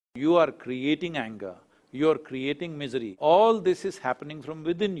You are creating anger, you are creating misery. All this is happening from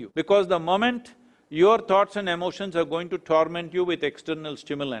within you. Because the moment your thoughts and emotions are going to torment you with external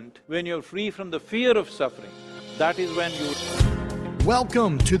stimulant, when you're free from the fear of suffering, that is when you…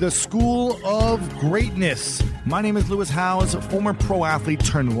 Welcome to the School of Greatness. My name is Lewis Howes, former pro athlete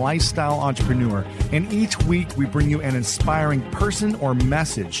turned lifestyle entrepreneur, and each week we bring you an inspiring person or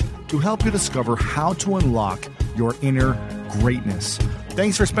message to help you discover how to unlock your inner greatness.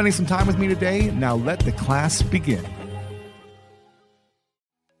 Thanks for spending some time with me today. Now let the class begin.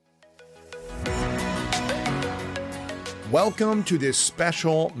 Welcome to this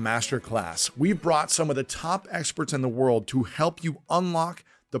special masterclass. We've brought some of the top experts in the world to help you unlock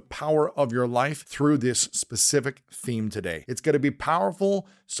the power of your life through this specific theme today. It's going to be powerful,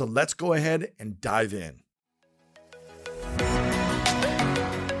 so let's go ahead and dive in.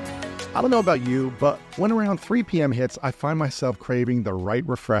 I don't know about you, but when around 3 p.m. hits, I find myself craving the right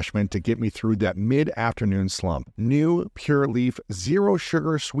refreshment to get me through that mid-afternoon slump. New Pure Leaf Zero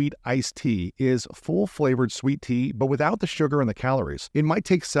Sugar Sweet Iced Tea is full-flavored sweet tea, but without the sugar and the calories. It might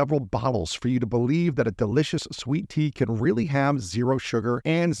take several bottles for you to believe that a delicious sweet tea can really have zero sugar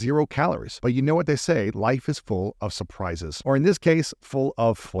and 0 calories. But you know what they say, life is full of surprises. Or in this case, full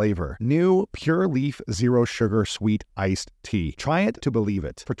of flavor. New Pure Leaf Zero Sugar Sweet Iced Tea. Try it to believe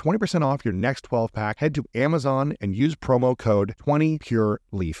it. For 20% off your next 12-pack, head to Amazon and use promo code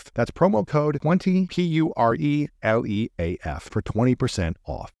 20PureLeaf. That's promo code 20 PURELEAF for 20%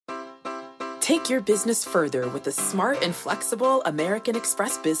 off. Take your business further with the smart and flexible American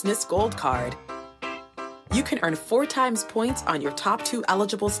Express Business Gold Card. You can earn 4 times points on your top 2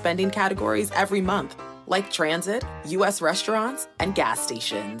 eligible spending categories every month, like transit, U.S. restaurants, and gas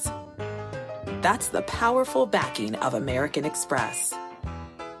stations. That's the powerful backing of American Express.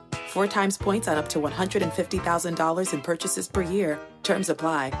 4 times points on up to $150,000 in purchases per year. Terms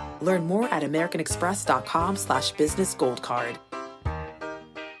apply. Learn more at americanexpress.com/businessgoldcard.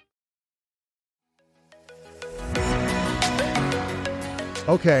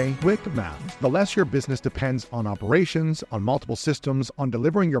 Okay, quick math. The less your business depends on operations, on multiple systems, on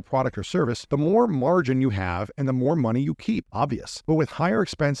delivering your product or service, the more margin you have and the more money you keep. Obvious. But with higher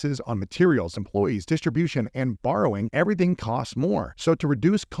expenses on materials, employees, distribution, and borrowing, everything costs more. So to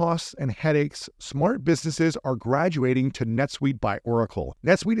reduce costs and headaches, smart businesses are graduating to NetSuite by Oracle.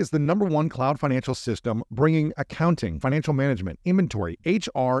 NetSuite is the #1 cloud financial system, bringing accounting, financial management, inventory,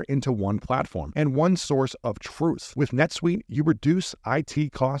 HR into one platform and one source of truth. With NetSuite, you reduce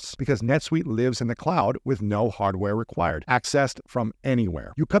IT costs because NetSuite lives in the cloud with no hardware required, accessed from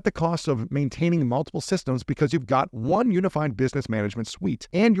anywhere. You cut the cost of maintaining multiple systems because you've got one unified business management suite,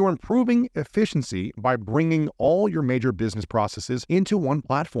 and you're improving efficiency by bringing all your major business processes into one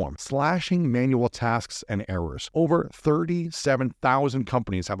platform, slashing manual tasks and errors. Over 37,000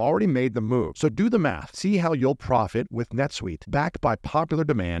 companies have already made the move. So do the math. See how you'll profit with NetSuite. Backed by popular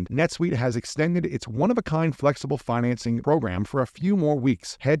demand, NetSuite has extended its one-of-a-kind flexible financing program for a few more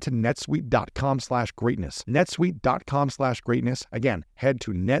weeks. Head to netsuite.com/greatness. netsuite.com/greatness. Again, head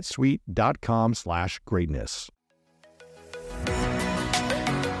to netsuite.com/greatness.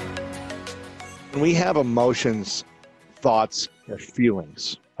 When we have emotions, thoughts, or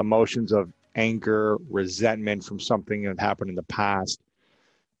feelings, emotions of anger, resentment from something that happened in the past,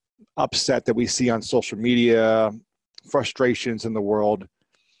 upset that we see on social media, frustrations in the world,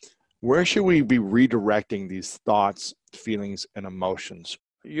 where should we be redirecting these thoughts, feelings, and emotions?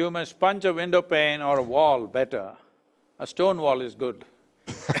 You must punch a window pane or a wall better. A stone wall is good.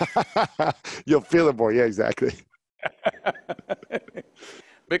 You'll feel it more, yeah, exactly.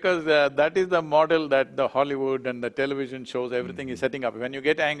 Because that is the model that the Hollywood and the television shows, everything is setting up. When you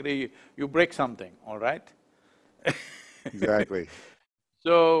get angry, you break something, all right? Exactly.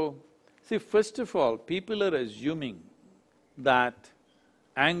 So, see, first of all, people are assuming that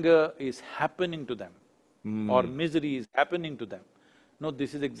anger is happening to them or misery is happening to them. No,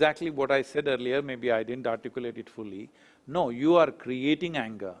 this is exactly what I said earlier, maybe I didn't articulate it fully. No, you are creating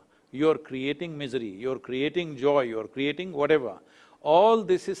anger, you're creating misery, you're creating joy, you're creating whatever. All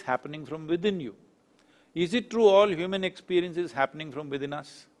this is happening from within you. Is it true all human experience is happening from within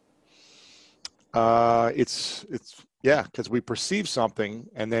us? Yeah, because we perceive something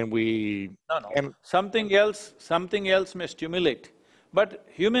and then we… No. Something else may stimulate. But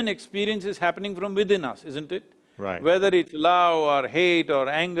human experience is happening from within us, isn't it? Right. Whether it's love or hate or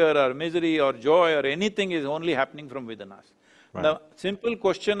anger or misery or joy or anything is only happening from within us. Right. The simple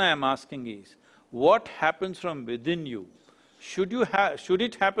question I am asking is, what happens from within you? Should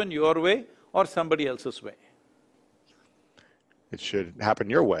it happen your way or somebody else's way? It should happen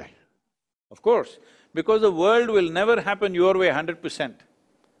your way. Of course, because the world will never happen your way 100%.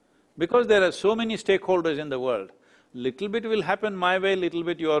 Because there are so many stakeholders in the world, little bit will happen my way, little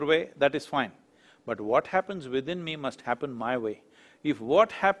bit your way, that is fine. But what happens within me must happen my way. If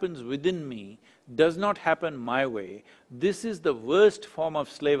what happens within me does not happen my way, this is the worst form of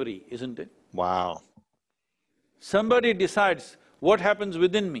slavery, isn't it? Wow. Somebody decides what happens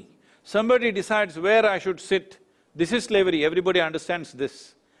within me. Somebody decides where I should sit. This is slavery, everybody understands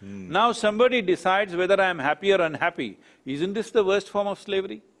this. Now somebody decides whether I am happy or unhappy. Isn't this the worst form of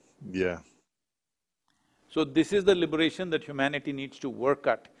slavery? Yeah. So this is the liberation that humanity needs to work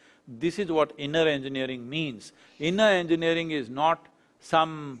at. This is what inner engineering means. Inner engineering is not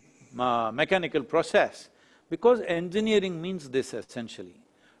some mechanical process, because engineering means this essentially.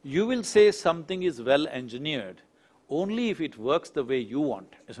 You will say something is well engineered only if it works the way you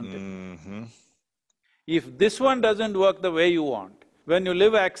want, isn't it? If this one doesn't work the way you want, when you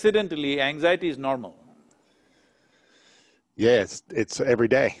live accidentally, anxiety is normal. Yeah, it's every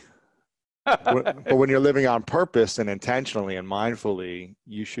day. But when you're living on purpose and intentionally and mindfully,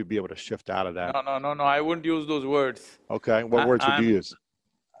 you should be able to shift out of that. No, I wouldn't use those words. Okay, what words would you use?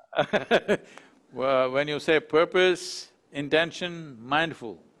 Well, when you say purpose, intention,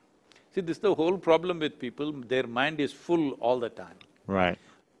 mindful, see, this is the whole problem with people, their mind is full all the time. Right.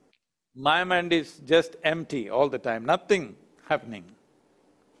 My mind is just empty all the time, nothing happening,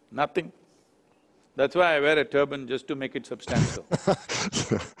 nothing. That's why I wear a turban, just to make it substantial.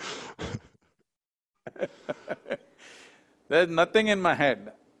 There's nothing in my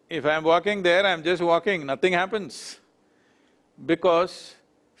head. If I'm walking there, I'm just walking, nothing happens. Because,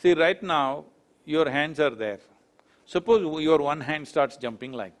 see, right now, your hands are there. Suppose your one hand starts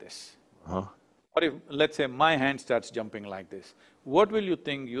jumping like this. Or if, let's say, my hand starts jumping like this, what will you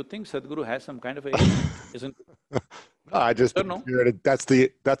think? You think Sadhguru has some kind of a… isn't it? I just… No? That's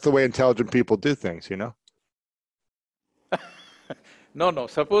the way intelligent people do things, you know? No,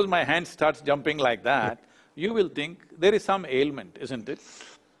 suppose my hand starts jumping like that, you will think there is some ailment, isn't it?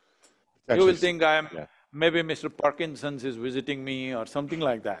 You will think maybe Mr. Parkinson's is visiting me or something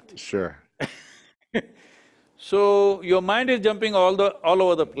like that. Sure. So, your mind is jumping all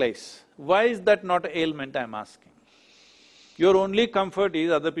over the place. Why is that not an ailment, I'm asking? Your only comfort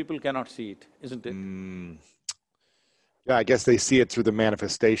is other people cannot see it, isn't it? Yeah, I guess they see it through the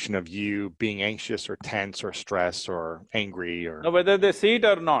manifestation of you being anxious or tense or stressed or angry or… No, whether they see it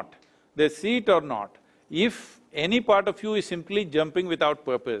or not, if any part of you is simply jumping without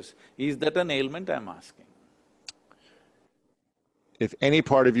purpose, is that an ailment, I'm asking? If any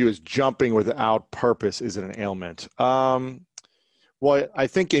part of you is jumping without purpose, is it an ailment? Well, I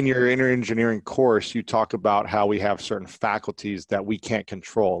think in your inner engineering course, you talk about how we have certain faculties that we can't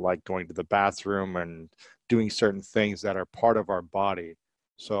control, like going to the bathroom and doing certain things that are part of our body.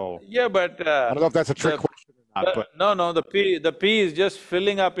 So… Yeah, but… I don't know if that's a trick question or not, but… No, the pee is just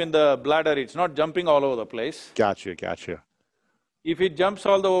filling up in the bladder, it's not jumping all over the place. Gotcha. If it jumps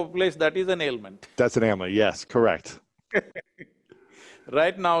all over the place, that is an ailment. That's an ailment, yes, correct.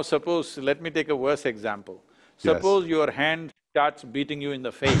 Right now, suppose… let me take a worse example. Suppose your hand starts beating you in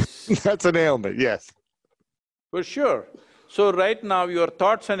the face. That's an ailment, yes. For sure. So right now, your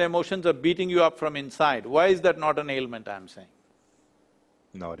thoughts and emotions are beating you up from inside. Why is that not an ailment, I'm saying?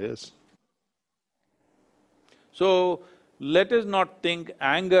 No, it is. So, let us not think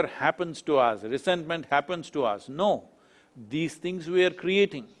anger happens to us, resentment happens to us. No, these things we are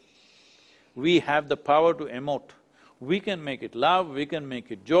creating. We have the power to emote. We can make it love, we can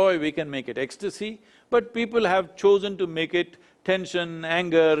make it joy, we can make it ecstasy, but people have chosen to make it tension,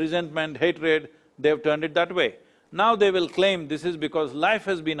 anger, resentment, hatred, they've turned it that way. Now they will claim this is because life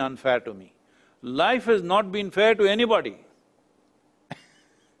has been unfair to me. Life has not been fair to anybody,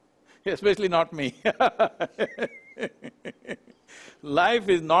 especially not me. Life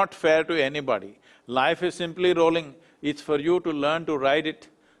is not fair to anybody. Life is simply rolling. It's for you to learn to ride it.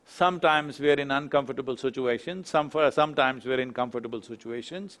 Sometimes we are in uncomfortable situations, sometimes we are in comfortable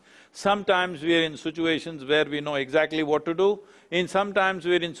situations. Sometimes we are in situations where we know exactly what to do. Sometimes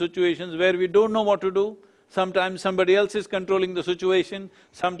we are in situations where we don't know what to do. Sometimes somebody else is controlling the situation,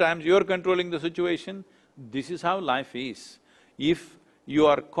 sometimes you're controlling the situation. This is how life is. If you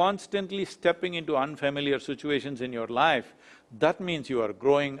are constantly stepping into unfamiliar situations in your life, that means you are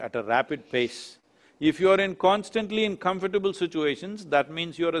growing at a rapid pace. If you are constantly in comfortable situations, that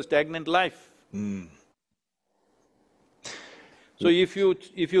means you're a stagnant life. So if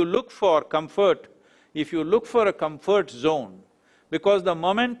you look for comfort, if you look for a comfort zone, because the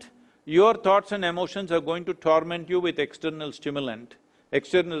moment your thoughts and emotions are going to torment you with external stimulation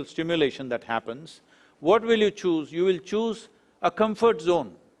that happens, what will you choose? You will choose a comfort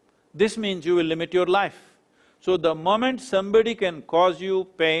zone. This means you will limit your life. So the moment somebody can cause you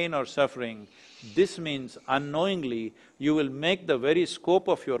pain or suffering, this means unknowingly you will make the very scope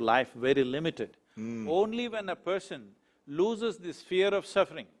of your life very limited. Only when a person loses this fear of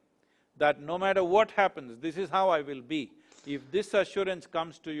suffering, that no matter what happens, this is how I will be. If this assurance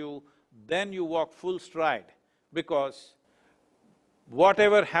comes to you, then you walk full stride, because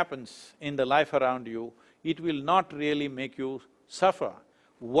whatever happens in the life around you, it will not really make you suffer.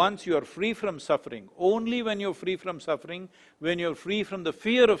 Once you are free from suffering, only when you're free from suffering, when you're free from the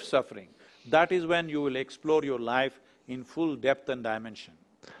fear of suffering, that is when you will explore your life in full depth and dimension.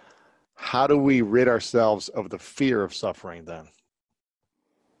 How do we rid ourselves of the fear of suffering then?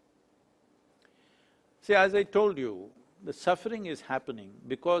 See, as I told you, the suffering is happening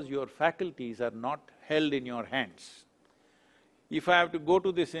because your faculties are not held in your hands. If I have to go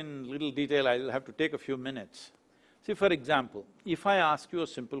to this in little detail, I'll have to take a few minutes. See, for example, if I ask you a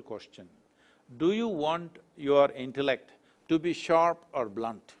simple question, do you want your intellect to be sharp or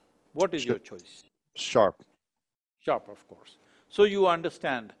blunt? What is your choice? Sharp. Sharp, of course. So you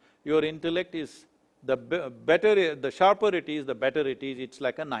understand, your intellect is the sharper it is, the better it is, it's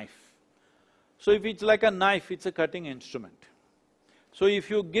like a knife. So if it's like a knife, it's a cutting instrument. So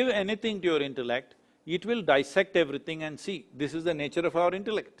if you give anything to your intellect, it will dissect everything and see. This is the nature of our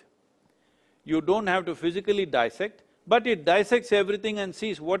intellect. You don't have to physically dissect, but it dissects everything and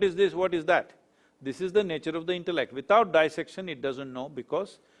sees what is this, what is that. This is the nature of the intellect. Without dissection, it doesn't know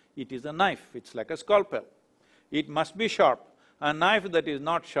because it is a knife, it's like a scalpel. It must be sharp. A knife that is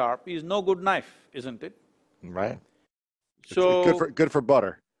not sharp is no good knife, isn't it? Right. So… It's good for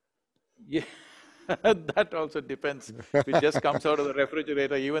butter. Yeah, that also depends. If it just comes out of the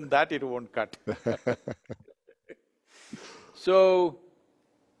refrigerator, even that it won't cut. So,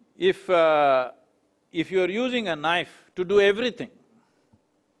 if you're using a knife to do everything,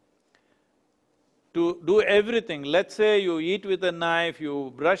 let's say you eat with a knife,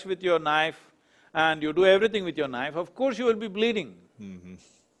 you brush with your knife, and you do everything with your knife, of course you will be bleeding.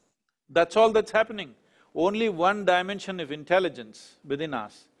 That's all that's happening. Only one dimension of intelligence within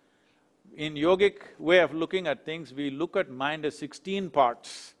us. In yogic way of looking at things, we look at mind as 16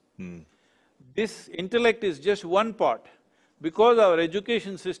 parts. This intellect is just one part. Because our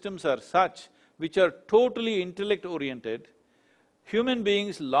education systems are such, which are totally intellect-oriented, human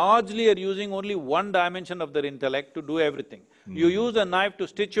beings largely are using only one dimension of their intellect to do everything. You use a knife to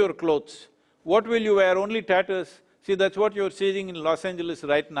stitch your clothes. What will you wear? Only tatters. See, that's what you're seeing in Los Angeles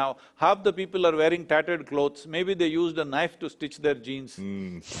right now. Half the people are wearing tattered clothes. Maybe they used a knife to stitch their jeans.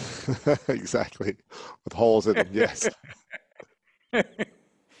 Exactly, with holes in them, yes.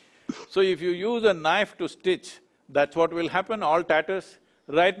 So if you use a knife to stitch, that's what will happen, all tatters.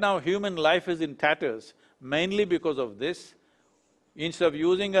 Right now, human life is in tatters, mainly because of this. Instead of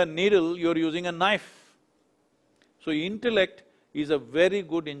using a needle, you're using a knife. So intellect is a very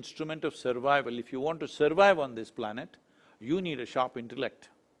good instrument of survival. If you want to survive on this planet, you need a sharp intellect.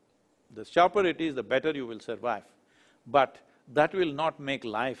 The sharper it is, the better you will survive. But that will not make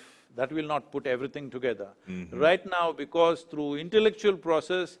life, that will not put everything together. Right now, because through intellectual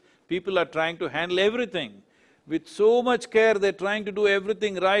process, people are trying to handle everything. With so much care, they're trying to do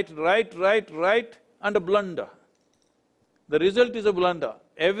everything right, and a blunder. The result is a blunder.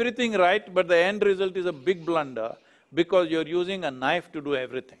 Everything right, but the end result is a big blunder because you're using a knife to do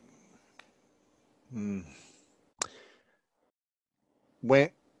everything.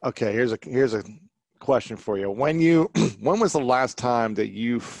 Okay, here's a question for you. When was the last time that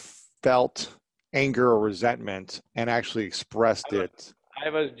you felt anger or resentment and actually expressed it? I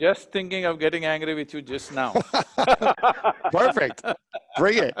was just thinking of getting angry with you just now. Perfect.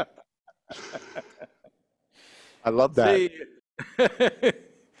 Bring it. I love that. See,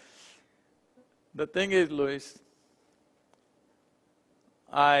 the thing is, Louis,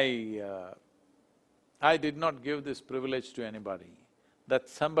 I did not give this privilege to anybody, that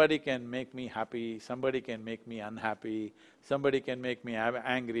somebody can make me happy, somebody can make me unhappy, somebody can make me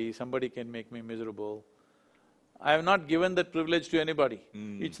angry, somebody can make me miserable. I have not given that privilege to anybody.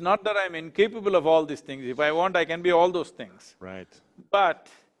 It's not that I'm incapable of all these things. If I want, I can be all those things. Right. But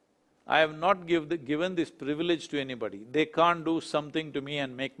I have not given this privilege to anybody. They can't do something to me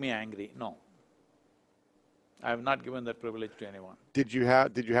and make me angry. No. I have not given that privilege to anyone. Did you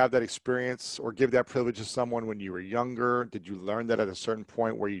have that experience or give that privilege to someone when you were younger? Did you learn that at a certain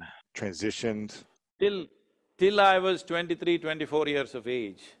point where you transitioned? Till I was 23, 24 years of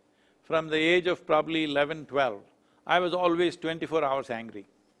age, from the age of probably 11, 12, I was always 24 hours angry.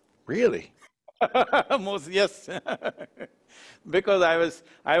 Really? Yes. Because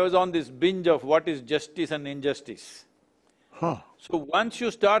I was on this binge of what is justice and injustice. Huh. So once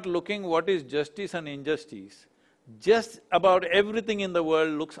you start looking what is justice and injustice, just about everything in the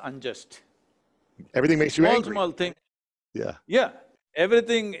world looks unjust. Everything makes you angry. Small thing. Yeah. Yeah,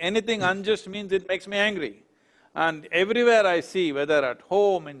 anything unjust means it makes me angry. And everywhere I see, whether at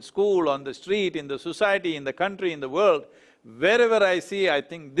home, in school, on the street, in the society, in the country, in the world, wherever I see, I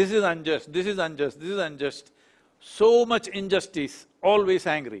think this is unjust, this is unjust, this is unjust. So much injustice, always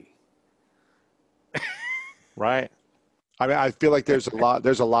angry. Right. I mean, I feel like there's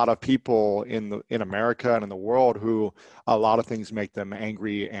a lot of people in America and in the world who a lot of things make them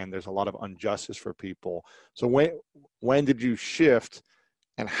angry, and there's a lot of injustice for people. So when did you shift,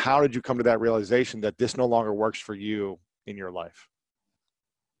 and how did you come to that realization that this no longer works for you in your life?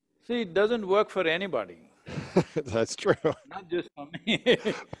 See, it doesn't work for anybody, That's true. not just for me.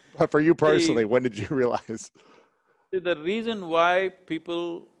 But for you personally, See, when did you realize? the reason why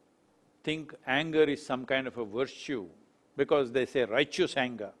people think anger is some kind of a virtue, because they say righteous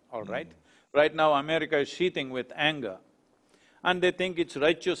anger, all right? Right now America is seething with anger, and they think it's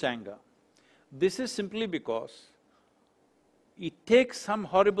righteous anger. This is simply because it takes some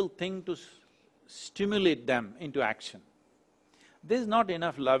horrible thing to stimulate them into action. There's not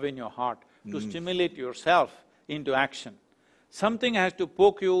enough love in your heart to stimulate yourself into action. Something has to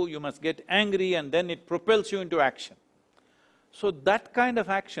poke you, you must get angry, and then it propels you into action. So that kind of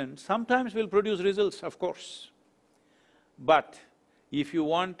action sometimes will produce results, of course. But if you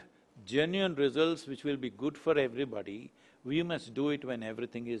want genuine results which will be good for everybody, we must do it when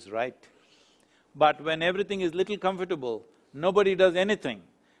everything is right. But when everything is little comfortable, nobody does anything.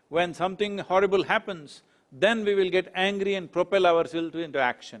 When something horrible happens, then we will get angry and propel ourselves into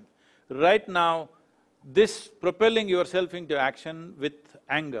action. Right now, this propelling yourself into action with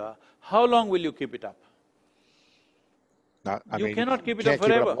anger, how long will you keep it up? You cannot keep it up can't keep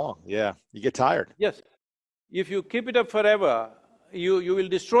it forever. up long. Yeah, you get tired. Yes. If you keep it up forever, you will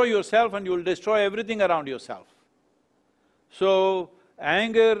destroy yourself and you will destroy everything around yourself. So,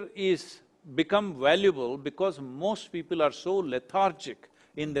 anger is become valuable because most people are so lethargic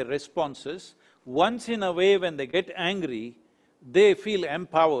in their responses. Once in a way when they get angry, they feel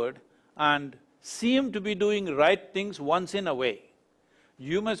empowered and seem to be doing right things once in a way.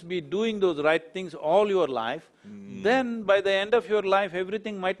 You must be doing those right things all your life, then by the end of your life,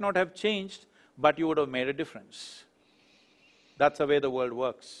 everything might not have changed, but you would have made a difference. That's the way the world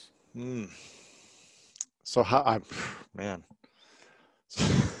works. So man.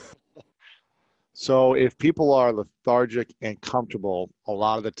 So if people are lethargic and comfortable a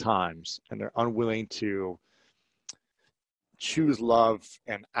lot of the times, and they're unwilling to choose love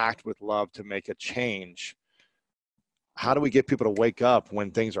and act with love to make a change, how do we get people to wake up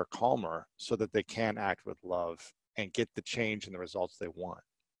when things are calmer so that they can act with love and get the change and the results they want?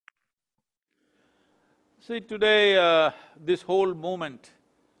 See, today, this whole movement,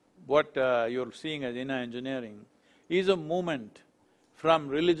 what you're seeing as inner engineering, is a movement from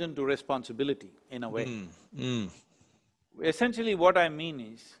religion to responsibility, in a way. Essentially what I mean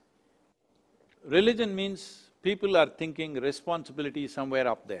is, religion means people are thinking responsibility is somewhere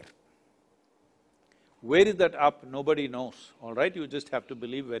up there. Where is that up? Nobody knows, all right? You just have to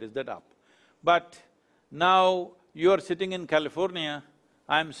believe where is that up. But now you're sitting in California,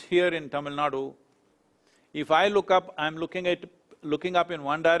 I'm here in Tamil Nadu. If I look up, I'm looking up in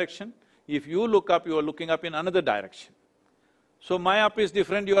one direction. If you look up, you are looking up in another direction. So my up is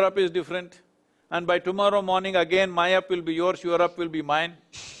different, your up is different, and by tomorrow morning again my up will be yours, your up will be mine.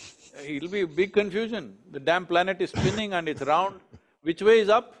 It'll be a big confusion. The damn planet is spinning and it's round. Which way is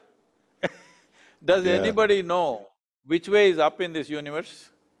up? Does anybody know which way is up in this universe?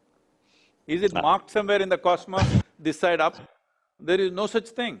 Is it marked somewhere in the cosmos, this side up? There is no such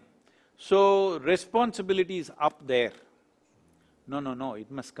thing. So, responsibility is up there. No, it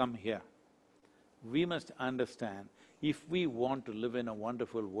must come here. We must understand, if we want to live in a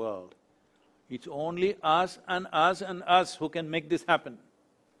wonderful world, it's only us and us and us who can make this happen.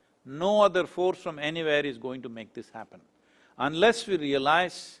 No other force from anywhere is going to make this happen. Unless we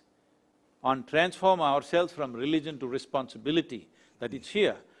realize and transform ourselves from religion to responsibility, that it's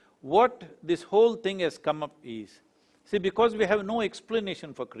here. What this whole thing has come up is, see, because we have no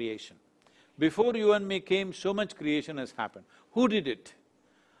explanation for creation. Before you and me came, so much creation has happened. Who did it?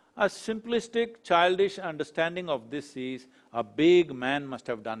 A simplistic, childish understanding of this is, a big man must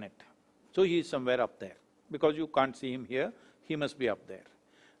have done it. So he is somewhere up there. Because you can't see him here, he must be up there.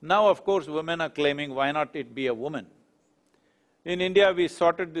 Now, of course, women are claiming, why not it be a woman? In India, we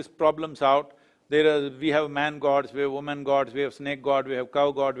sorted these problems out. We have man gods, we have woman gods, we have snake god, we have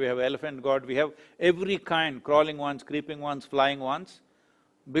cow god, we have elephant god, we have every kind, crawling ones, creeping ones, flying ones,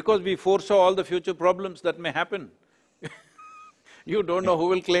 because we foresaw all the future problems that may happen. You don't know who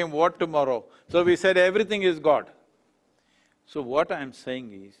will claim what tomorrow. So we said everything is God. So what I'm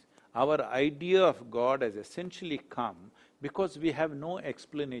saying is, our idea of God has essentially come because we have no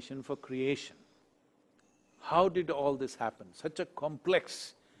explanation for creation. How did all this happen? Such a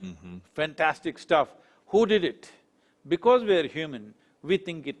complex, fantastic stuff. Who did it? Because we are human, we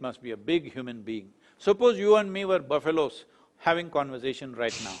think it must be a big human being. Suppose you and me were buffaloes having conversation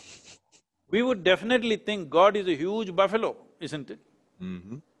right now. We would definitely think God is a huge buffalo, isn't it?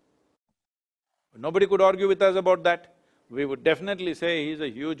 Nobody could argue with us about that. We would definitely say he's a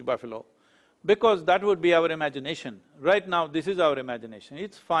huge buffalo, because that would be our imagination. Right now, this is our imagination,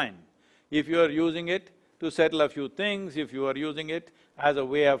 it's fine. If you are using it to settle a few things, if you are using it as a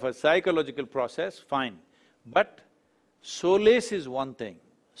way of a psychological process, fine. But solace is one thing,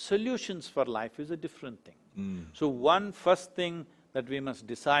 solutions for life is a different thing. So one first thing that we must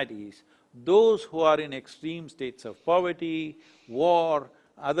decide is, those who are in extreme states of poverty, war,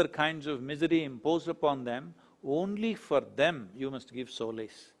 other kinds of misery imposed upon them, only for them you must give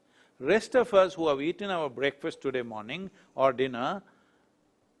solace. Rest of us who have eaten our breakfast today morning or dinner,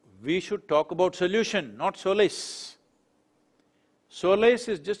 we should talk about solution, not solace. Solace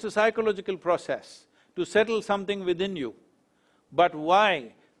is just a psychological process to settle something within you. But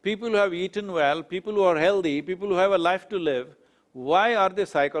why? People who have eaten well, people who are healthy, people who have a life to live, why are they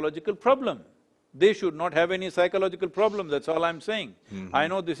psychological problem? They should not have any psychological problem, that's all I'm saying. I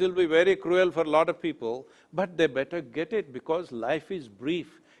know this will be very cruel for a lot of people, but they better get it because life is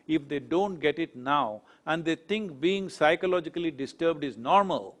brief. If they don't get it now and they think being psychologically disturbed is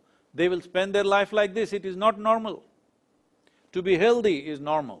normal, they will spend their life like this. It is not normal. To be healthy is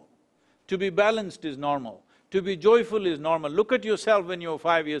normal. To be balanced is normal. To be joyful is normal. Look at yourself when you were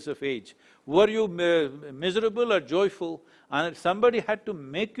 5 years of age. Were you miserable or joyful? And somebody had to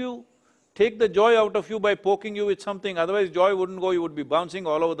make you take the joy out of you by poking you with something, otherwise joy wouldn't go, you would be bouncing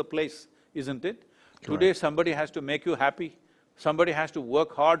all over the place, isn't it? Correct. Today somebody has to make you happy, somebody has to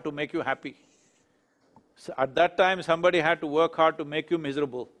work hard to make you happy. So at that time somebody had to work hard to make you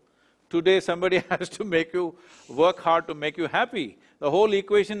miserable. Today somebody has to make you work hard to make you happy. The whole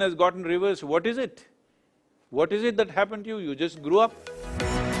equation has gotten reversed. What is it? What is it that happened to you? You just grew up.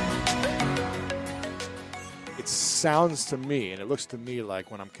 It sounds to me, and it looks to me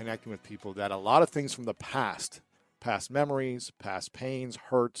like when I'm connecting with people, that a lot of things from the past memories, past pains,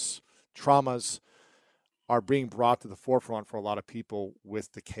 hurts, traumas, are being brought to the forefront for a lot of people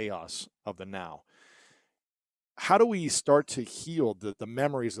with the chaos of the now. How do we start to heal the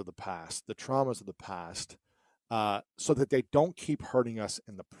memories of the past, the traumas of the past, so that they don't keep hurting us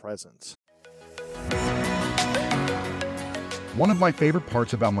in the present? One of my favorite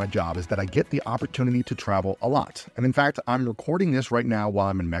parts about my job is that I get the opportunity to travel a lot. And in fact, I'm recording this right now while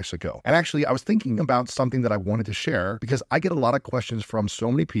I'm in Mexico. And actually, I was thinking about something that I wanted to share because I get a lot of questions from so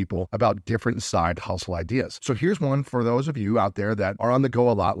many people about different side hustle ideas. So here's one for those of you out there that are on the go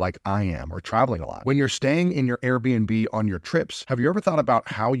a lot like I am, or traveling a lot. When you're staying in your Airbnb on your trips, have you ever thought about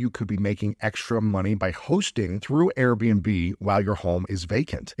how you could be making extra money by hosting through Airbnb while your home is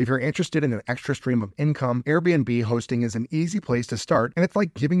vacant? If you're interested in an extra stream of income, Airbnb hosting is an easy place to start, and it's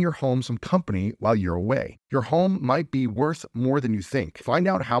like giving your home some company while you're away. Your home might be worth more than you think. Find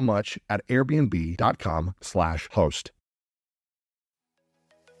out how much at airbnb.com/host.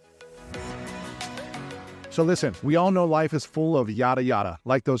 So listen, we all know life is full of yada yada,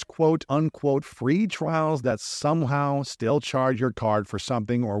 like those quote unquote free trials that somehow still charge your card for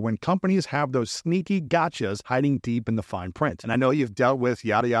something, or when companies have those sneaky gotchas hiding deep in the fine print. And I know you've dealt with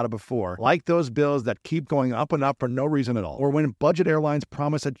yada yada before, like those bills that keep going up and up for no reason at all, or when budget airlines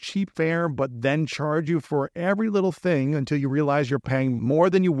promise a cheap fare but then charge you for every little thing until you realize you're paying more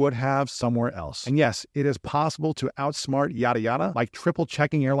than you would have somewhere else. And yes, it is possible to outsmart yada yada, like triple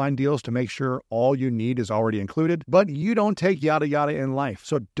checking airline deals to make sure all you need is already included, but you don't take yada yada in life.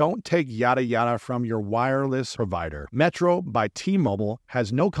 So don't take yada yada from your wireless provider. Metro by T-Mobile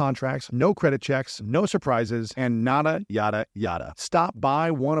has no contracts, no credit checks, no surprises, and nada yada yada. Stop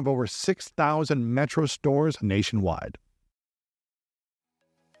by one of over 6,000 Metro stores nationwide.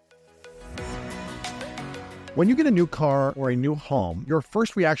 When you get a new car or a new home, your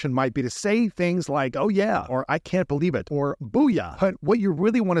first reaction might be to say things like, oh yeah, or I can't believe it, or booyah. But what you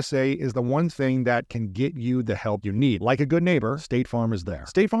really want to say is the one thing that can get you the help you need. Like a good neighbor, State Farm is there.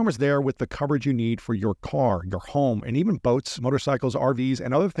 State Farm is there with the coverage you need for your car, your home, and even boats, motorcycles, RVs,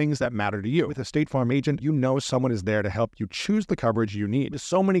 and other things that matter to you. With a State Farm agent, you know someone is there to help you choose the coverage you need. With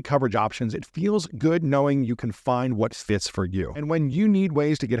so many coverage options, it feels good knowing you can find what fits for you. And when you need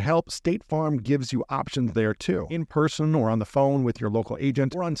ways to get help, State Farm gives you options there too, in person or on the phone with your local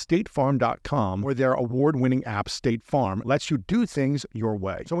agent or on statefarm.com, where their award-winning app State Farm lets you do things your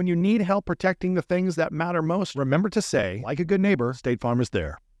way. So when you need help protecting the things that matter most, remember to say, like a good neighbor, State Farm is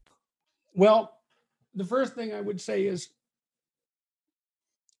there. Well, the first thing I would say is,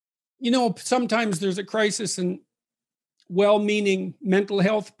 sometimes there's a crisis and well-meaning mental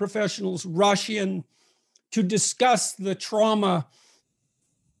health professionals rush in to discuss the trauma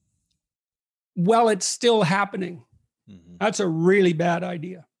while it's still happening. Mm-hmm. That's a really bad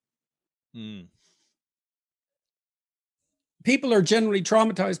idea. People are generally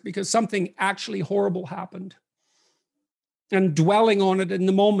traumatized because something actually horrible happened. And dwelling on it in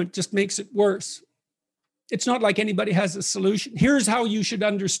the moment just makes it worse. It's not like anybody has a solution. Here's how you should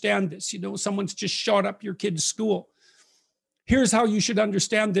understand this. Someone's just shot up your kid's school. Here's how you should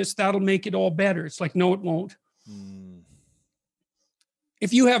understand this. That'll make it all better. It's like, no, it won't.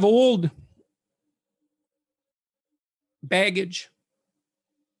 If you have old baggage,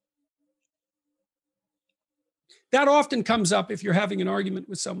 that often comes up if you're having an argument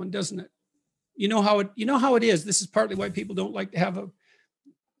with someone, doesn't it? You know how it is. This is partly why people don't like to have a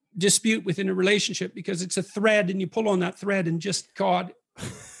dispute within a relationship, because it's a thread and you pull on that thread and just, God,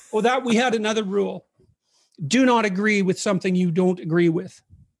 we had another rule. Do not agree with something you don't agree with.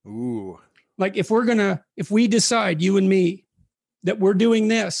 Ooh. Like if we decide, you and me, that we're doing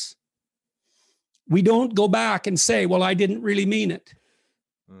this, we don't go back and say, well, I didn't really mean it.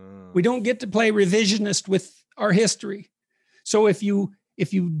 We don't get to play revisionist with our history. So if you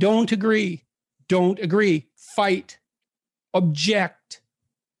don't agree, fight, object,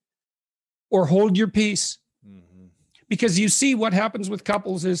 or hold your peace. Mm-hmm. Because you see what happens with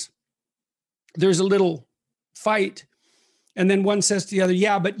couples is there's a little fight, and then one says to the other,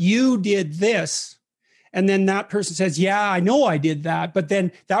 yeah, but you did this. And then that person says, yeah, I know I did that, but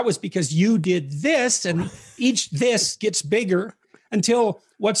then that was because you did this, and each this gets bigger until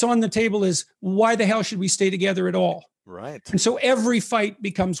what's on the table is, why the hell should we stay together at all? Right. And so every fight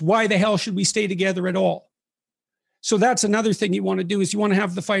becomes, why the hell should we stay together at all? So that's another thing you want to do, is you want to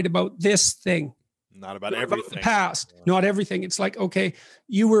have the fight about this thing. Not about everything. About the past, not everything. It's like, okay,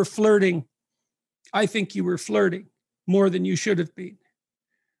 you were flirting. I think you were flirting more than you should have been.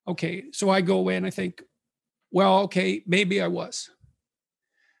 Okay, so I go away and I think, well, okay, maybe I was.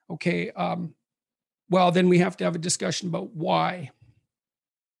 Okay, well, then we have to have a discussion about why.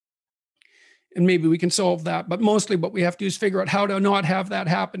 And maybe we can solve that. But mostly what we have to do is figure out how to not have that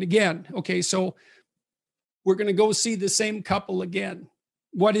happen again. Okay, so we're going to go see the same couple again.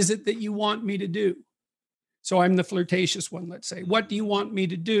 What is it that you want me to do? So I'm the flirtatious one, let's say. What do you want me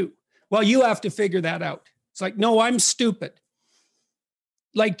to do? Well, you have to figure that out. It's like, no, I'm stupid.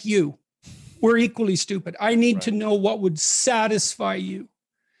 Like you. We're equally stupid. I need to know what would satisfy you.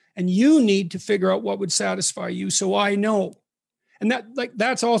 And you need to figure out what would satisfy you, so I know. And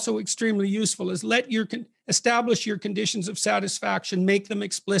that's also extremely useful, is establish your conditions of satisfaction, make them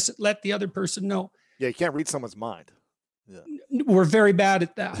explicit, let the other person know. Yeah, you can't read someone's mind. Yeah. We're very bad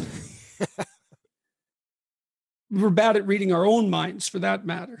at that. We're bad at reading our own minds, for that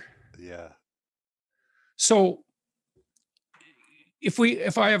matter. Yeah. So if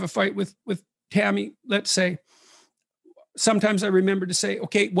I have a fight with Tammy, let's say, sometimes I remember to say,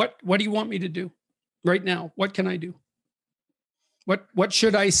 okay, what do you want me to do right now? What can I do? What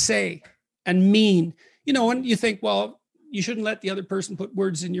should I say and mean? And you think, well, you shouldn't let the other person put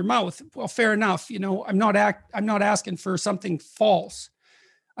words in your mouth. Well, fair enough. I'm not asking for something false.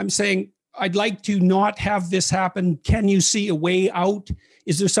 I'm saying, I'd like to not have this happen. Can you see a way out?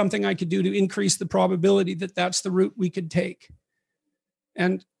 Is there something I could do to increase the probability that that's the route we could take?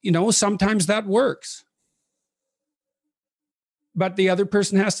 And, sometimes that works. But the other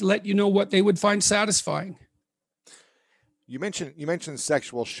person has to let you know what they would find satisfying. You mentioned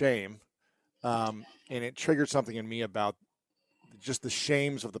sexual shame, and it triggered something in me about just the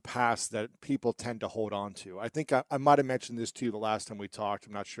shames of the past that people tend to hold on to. I think I might have mentioned this to you the last time we talked.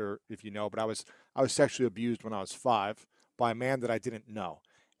 I'm not sure if you know, but I was sexually abused when I was 5 by a man that I didn't know.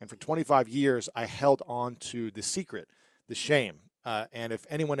 And for 25 years, I held on to the secret, the shame. And if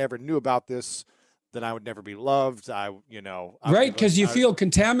anyone ever knew about this, then I would never be loved. Right, because you feel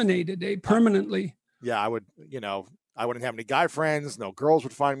contaminated permanently. I would, I wouldn't have any guy friends. No girls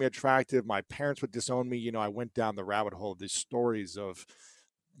would find me attractive. My parents would disown me. I went down the rabbit hole of these stories of,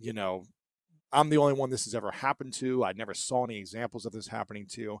 I'm the only one this has ever happened to. I never saw any examples of this happening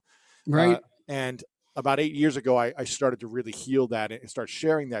to. Right. And about 8 years ago, I started to really heal that and start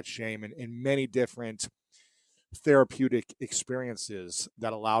sharing that shame in many different therapeutic experiences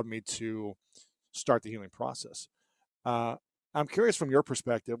that allowed me to start the healing process. I'm curious from your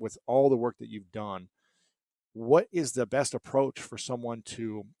perspective, with all the work that you've done, what is the best approach for someone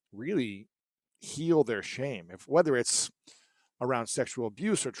to really heal their shame? If whether it's around sexual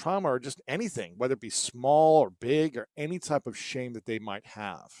abuse or trauma or just anything, whether it be small or big or any type of shame that they might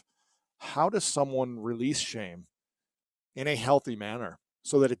have, how does someone release shame in a healthy manner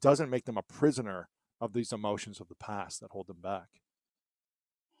so that it doesn't make them a prisoner of these emotions of the past that hold them back?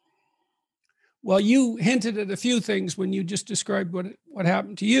 Well, you hinted at a few things when you just described what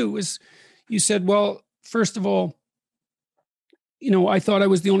happened to you. Is you said, well, first of all, I thought I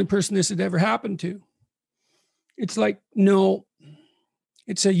was the only person this had ever happened to. It's like, no,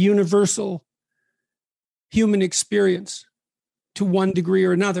 it's a universal human experience to one degree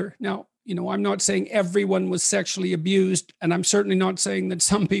or another. Now, I'm not saying everyone was sexually abused, and I'm certainly not saying that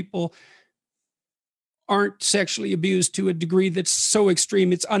some people aren't sexually abused to a degree that's so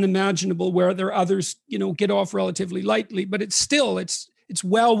extreme it's unimaginable, where there are others, get off relatively lightly, but it's still, it's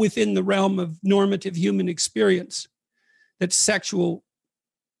well within the realm of normative human experience that sex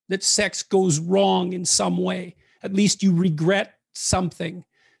goes wrong in some way. At least you regret something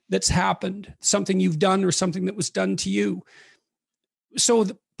that's happened, something you've done or something that was done to you. So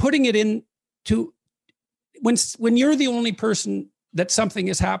putting it into when you're the only person that something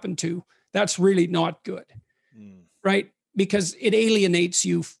has happened to, that's really not good, right? Because it alienates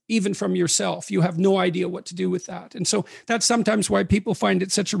you even from yourself. You have no idea what to do with that. And so that's sometimes why people find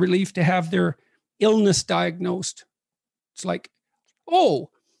it such a relief to have their illness diagnosed. It's like, oh,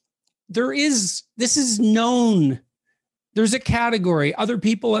 this is known. There's a category. Other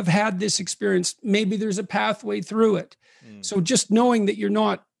people have had this experience. Maybe there's a pathway through it. So just knowing that you're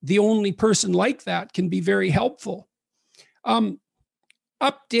not the only person like that can be very helpful.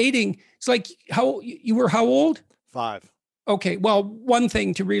 Updating. It's like how old? 5. Okay. Well, one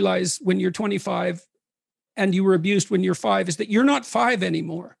thing to realize when you're 25 and you were abused when you're 5 is that you're not 5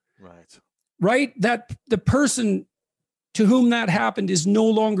 anymore. Right? That the person to whom that happened is no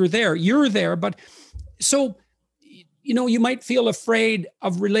longer there. You're there. But so, you might feel afraid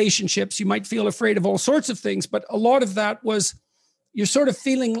of relationships. You might feel afraid of all sorts of things. But a lot of that was you're sort of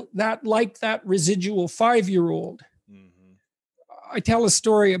feeling that like that residual 5-year-old. I tell a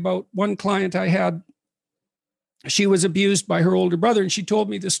story about one client I had. She was abused by her older brother, and she told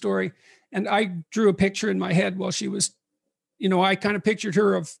me this story. And I drew a picture in my head while she was, I kind of pictured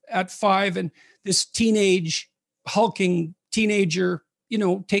her at 5 and this hulking teenager,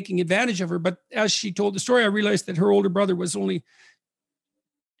 taking advantage of her. But as she told the story, I realized that her older brother was only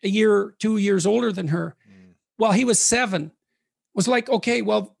 2 years older than her. While he was 7. Was like, okay,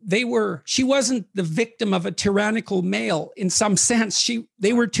 well, she wasn't the victim of a tyrannical male in some sense.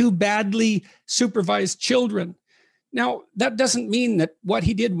 They were 2 badly supervised children. Now, that doesn't mean that what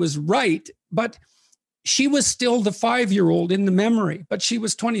he did was right, but she was still the 5-year-old in the memory, but she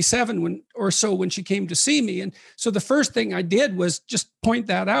was 27 when she came to see me. And so the first thing I did was just point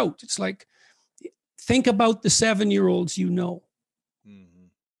that out. It's like, think about the 7-year-olds,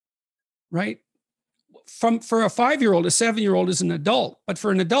 right? For a 5-year-old, a 7-year-old is an adult, but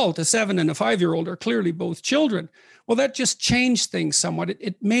for an adult, a 7 and a 5-year-old are clearly both children. Well, that just changed things somewhat.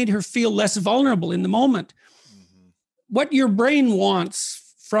 It made her feel less vulnerable in the moment. What your brain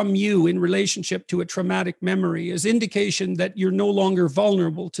wants from you in relationship to a traumatic memory is indication that you're no longer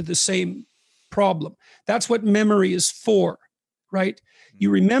vulnerable to the same problem. That's what memory is for, right? You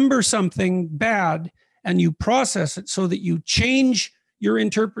remember something bad and you process it so that you change your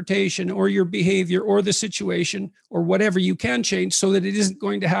interpretation or your behavior or the situation or whatever you can change so that it isn't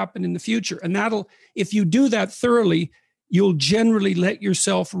going to happen in the future. And if you do that thoroughly, you'll generally let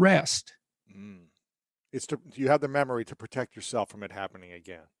yourself rest. You have the memory to protect yourself from it happening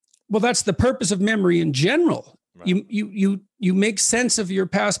again. Well, that's the purpose of memory in general. Right. You make sense of your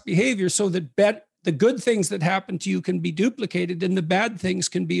past behavior so that the good things that happen to you can be duplicated and the bad things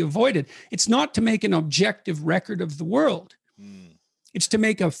can be avoided. It's not to make an objective record of the world. It's to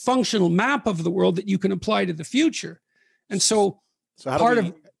make a functional map of the world that you can apply to the future. And so how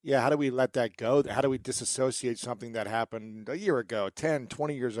do we let that go? How do we disassociate something that happened a year ago, 10,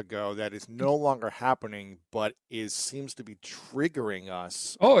 20 years ago that is no longer happening, but seems to be triggering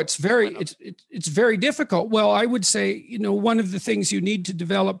us? Oh, it's very difficult. Well, I would say, one of the things you need to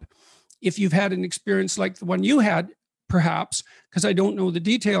develop if you've had an experience like the one you had, perhaps, because I don't know the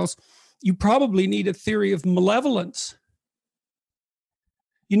details, you probably need a theory of malevolence.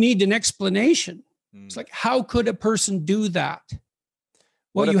 You need an explanation. It's like, how could a person do that?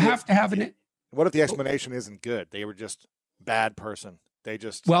 Well, you have to have an... What if the explanation isn't good? They were just bad person.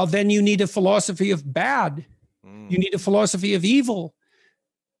 Well, then you need a philosophy of bad. You need a philosophy of evil.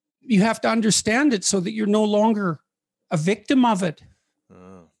 You have to understand it so that you're no longer a victim of it.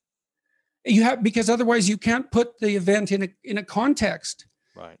 You have, because otherwise you can't put the event in a context.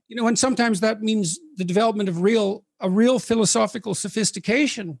 Right. You know, and sometimes that means the development of a real philosophical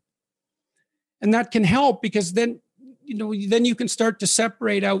sophistication. And that can help, because then, you know, then you can start to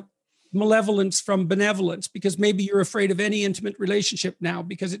separate out malevolence from benevolence, because maybe you're afraid of any intimate relationship now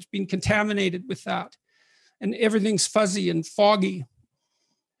because it's been contaminated with that and everything's fuzzy and foggy.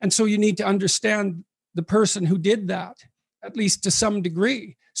 And so you need to understand the person who did that, at least to some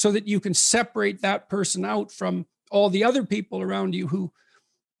degree, so that you can separate that person out from all the other people around you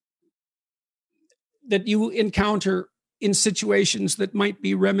that you encounter in situations that might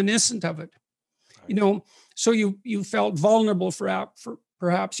be reminiscent of it. Right. You know, so you felt vulnerable for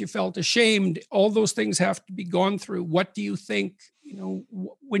perhaps you felt ashamed. All those things have to be gone through. What do you think, you know,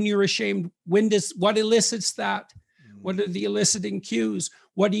 when you're ashamed, what elicits that? What are the eliciting cues?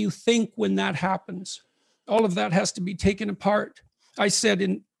 What do you think when that happens? All of that has to be taken apart. I said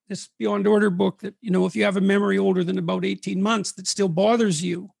in this Beyond Order book that, you know, if you have a memory older than about 18 months that still bothers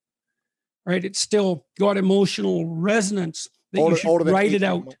you, right? It's still got emotional resonance that you should write it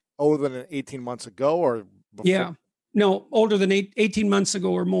out. Older than 18 months ago or before? Yeah. No, older than 18 months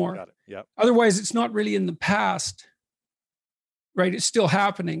ago or more. Got it. Yep. Otherwise, it's not really in the past, right? It's still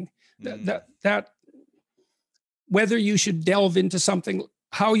happening. That whether you should delve into something,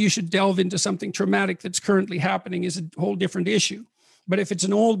 how you should delve into something traumatic that's currently happening is a whole different issue. But if it's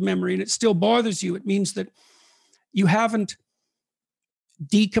an old memory and it still bothers you, it means that you haven't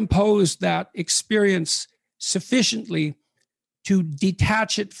decomposed that experience sufficiently to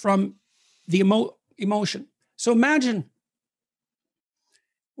detach it from the emotion. So imagine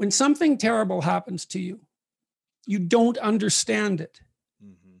when something terrible happens to you, you don't understand it.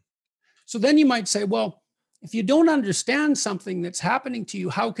 Mm-hmm. So then you might say, well, if you don't understand something that's happening to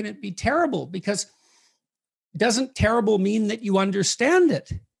you, how can it be terrible? Because doesn't terrible mean that you understand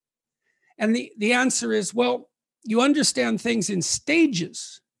it? And the answer is, well, you understand things in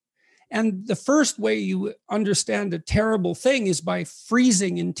stages. And the first way you understand a terrible thing is by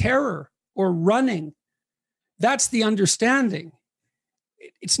freezing in terror or running. That's the understanding.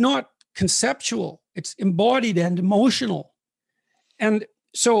 It's not conceptual. It's embodied and emotional. And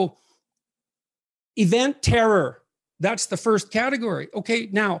so event terror, that's the first category. Okay,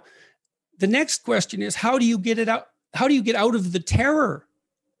 now the next question is, how do you get it out? How do you get out of the terror?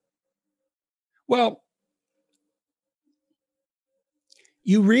 Well,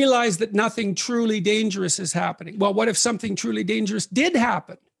 you realize that nothing truly dangerous is happening. Well, what if something truly dangerous did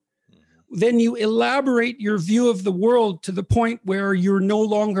happen? Then you elaborate your view of the world to the point where you're no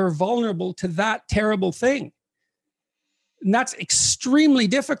longer vulnerable to that terrible thing. And that's extremely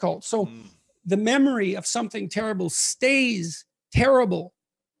difficult. So the memory of something terrible stays terrible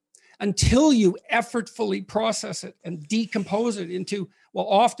until you effortfully process it and decompose it into, well,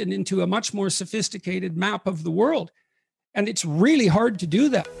 often into a much more sophisticated map of the world. And it's really hard to do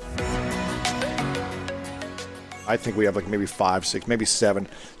that. I think we have like maybe 5, 6, maybe 7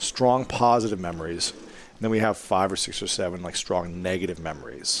 strong positive memories. And then we have 5 or 6 or 7 like strong negative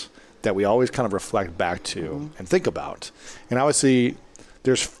memories that we always kind of reflect back to and think about. And obviously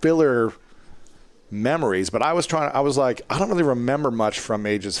there's filler memories, but I was like, I don't really remember much from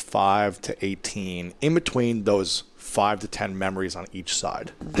ages 5 to 18 in between those 5 to 10 memories on each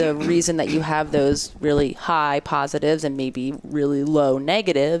side. The reason that you have those really high positives and maybe really low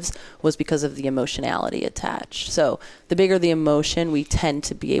negatives was because of the emotionality attached. So the bigger the emotion, we tend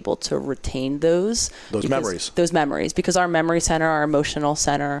to be able to retain those memories. Those memories, because our memory center, our emotional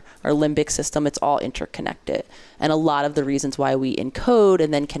center, our limbic system, it's all interconnected. And a lot of the reasons why we encode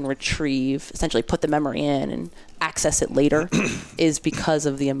and then can retrieve, essentially put the memory in and access it later is because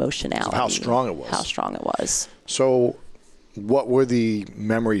of the emotionality. So how strong it was. How strong it was. So what were the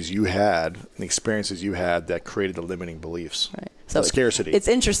memories you had and the experiences you had that created the limiting beliefs? Right. So scarcity. It's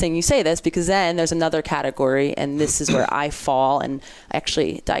interesting you say this, because then there's another category, and this is where I fall, and I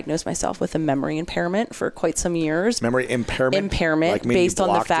actually diagnosed myself with a memory impairment for quite some years. Memory impairment? Impairment, like based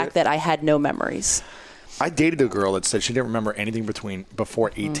on the fact that I had no memories. I dated a girl that said she didn't remember anything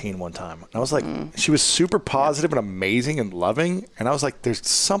before 18 one time. And I was like, she was super positive and amazing and loving. And I was like, there's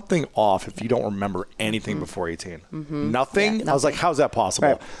something off if you don't remember anything before 18. Nothing? Yeah, I was like, how's that possible?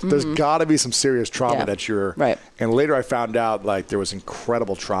 Right. There's got to be some serious trauma that you're... Right. And later I found out like there was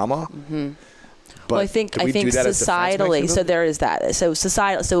incredible trauma. But well, I think societally, so there is that. So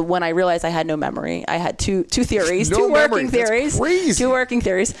So when I realized I had no memory, I had two theories, two working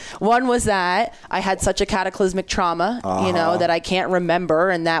theories. One was that I had such a cataclysmic trauma, that I can't remember,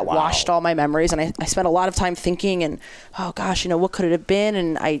 and that washed all my memories. And I spent a lot of time thinking, and oh gosh, what could it have been?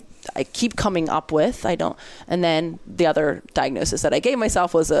 And I I keep coming up with. And then the other diagnosis that I gave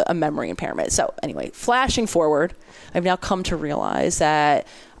myself was a memory impairment. So anyway, flashing forward, I've now come to realize that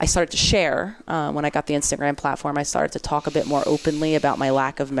I started to share when I got the Instagram platform. I started to talk a bit more openly about my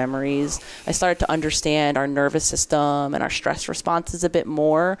lack of memories. I started to understand our nervous system and our stress responses a bit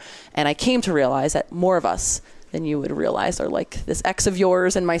more. And I came to realize that more of us than you would realize are like this ex of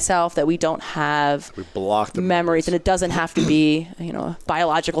yours and myself, that we don't have memories. And it doesn't have to be, a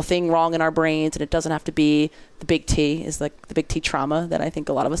biological thing wrong in our brains. And it doesn't have to be the big T, is like the big T trauma that I think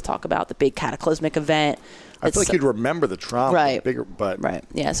a lot of us talk about, the big cataclysmic event. I feel like you'd remember the trauma, right? Right.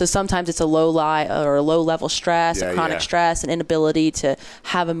 Yeah. So sometimes it's a low level stress, chronic stress, and inability to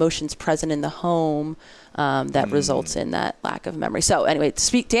have emotions present in the home that results in that lack of memory. So anyway,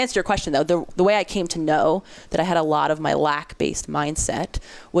 to answer your question though, the way I came to know that I had a lot of my lack-based mindset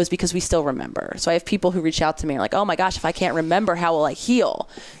was because we still remember. So I have people who reach out to me and are like, oh my gosh, if I can't remember, how will I heal?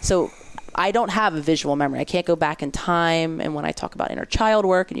 So I don't have a visual memory. I can't go back in time. And when I talk about inner child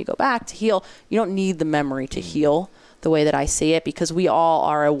work and you go back to heal, you don't need the memory to heal the way that I see it, because we all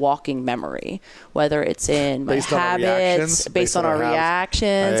are a walking memory, whether it's in my habits, based on our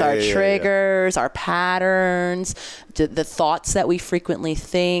reactions, our triggers, our patterns, the thoughts that we frequently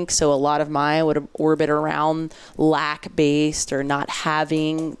think. So a lot of mine would orbit around lack-based or not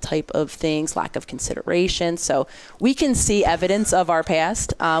having type of things, lack of consideration. So we can see evidence of our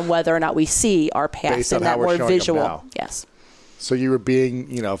past, whether or not we see our past in that more visual. Yes. So you were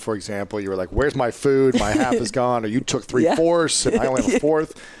being, for example, you were like, where's my food? My half is gone. Or you took 3/4 and I only have a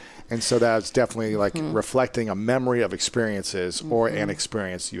fourth. And so that's definitely like reflecting a memory of experiences or an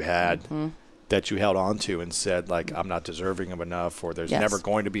experience you had that you held on to and said, like, I'm not deserving of enough, or there's never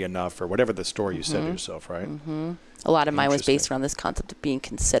going to be enough, or whatever the story you said to yourself, right? A lot of mine was based around this concept of being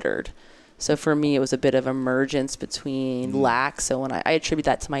considered. So for me, it was a bit of emergence between lack. So when I attribute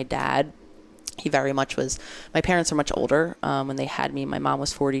that to my dad, he very much was. My parents are much older. When they had me, my mom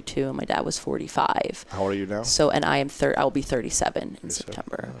was 42 and my dad was 45. How old are you now? So, and I will be 37 in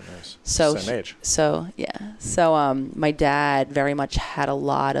September. Oh, nice. So same age. So yeah. So my dad very much had a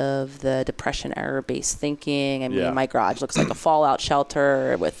lot of the depression era-based thinking. I mean, my garage looks like a fallout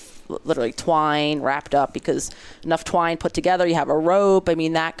shelter with literally twine wrapped up, because enough twine put together, you have a rope. I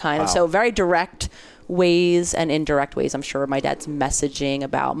mean, that kind of. So very direct ways and indirect ways. I'm sure my dad's messaging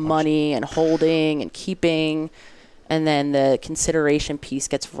about money and holding and keeping, and then the consideration piece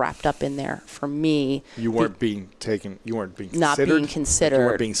gets wrapped up in there for me. You weren't being taken. You weren't being not considered. Being considered. Like you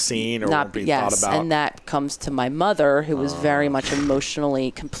weren't being seen or weren't being thought about. And that comes to my mother, who was very much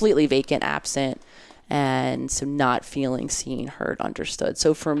emotionally completely vacant, absent, and so not feeling seen, heard, understood.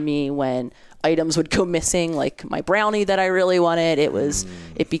 So for me, when items would go missing, like my brownie that I really wanted,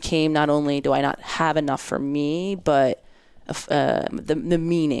 it became not only do I not have enough for me, but the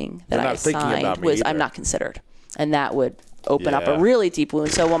meaning that I assigned was I'm not considered. And that would open up a really deep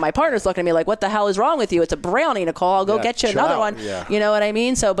wound. So when my partner's looking at me like, what the hell is wrong with you? It's a brownie, Nicole. I'll go get you another one. Yeah. You know what I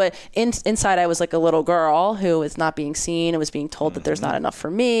mean? So, but inside I was like a little girl who was not being seen and was being told that there's not enough for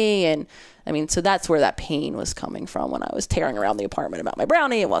me. And I mean, so that's where that pain was coming from when I was tearing around the apartment about my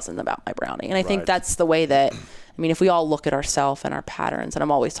brownie. It wasn't about my brownie. And I think that's the way that, I mean, if we all look at ourselves and our patterns, and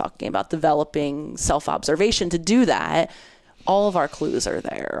I'm always talking about developing self-observation to do that, all of our clues are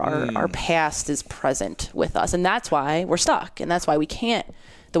there. Our past is present with us. And that's why we're stuck. And that's why we can't,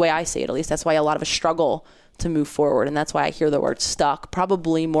 the way I see it at least, that's why a lot of us struggle to move forward. And that's why I hear the word stuck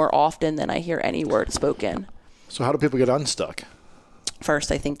probably more often than I hear any word spoken. So how do people get unstuck?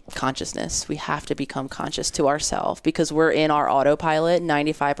 First, I think consciousness. We have to become conscious to ourselves, because we're in our autopilot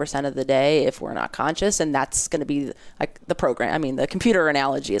 95% of the day if we're not conscious. And that's going to be like the program. I mean, the computer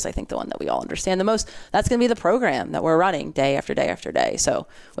analogy is, I think, the one that we all understand the most. That's going to be the program that we're running day after day after day. So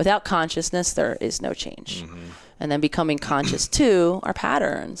without consciousness, there is no change. And then becoming conscious to our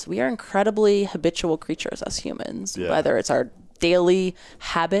patterns. We are incredibly habitual creatures as humans, whether it's our daily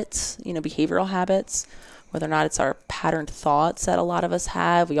habits, behavioral habits, whether or not it's our patterned thoughts that a lot of us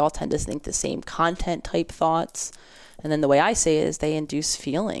have. We all tend to think the same content type thoughts. And then the way I say it is they induce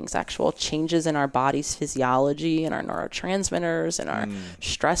feelings, actual changes in our body's physiology and our neurotransmitters and our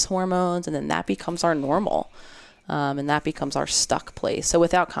stress hormones. And then that becomes our normal. And that becomes our stuck place. So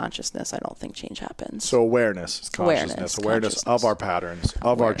without consciousness, I don't think change happens. So awareness is consciousness. Awareness of our patterns,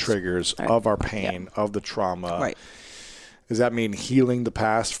 of our triggers, of our pain, of the trauma. Right. Does that mean healing the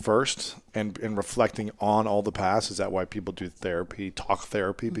past first and reflecting on all the past? Is that why people do therapy, talk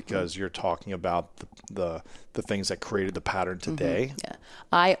therapy? Because you're talking about the things that created the pattern today? Yeah.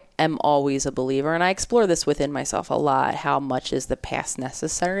 I am always a believer, and I explore this within myself a lot, how much is the past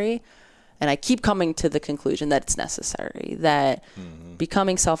necessary? And I keep coming to the conclusion that it's necessary, that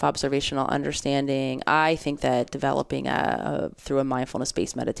becoming self-observational, understanding, I think that developing through a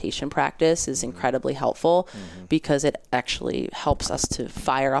mindfulness-based meditation practice is incredibly helpful because it actually helps us to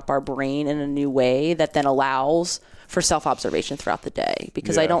fire up our brain in a new way that then allows for self-observation throughout the day.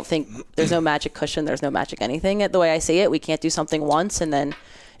 Because I don't think there's no magic cushion, there's no magic anything. The way I see it, we can't do something once and then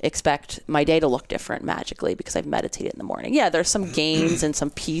expect my day to look different magically because I've meditated in the morning. Yeah, there's some gains and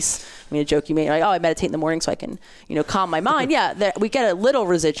some peace. I mean, a joke you made, like, oh, I meditate in the morning so I can, calm my mind. Yeah, we get a little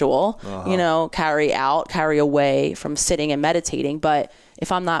residual, carry away from sitting and meditating. But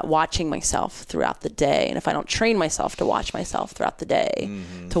if I'm not watching myself throughout the day, and if I don't train myself to watch myself throughout the day,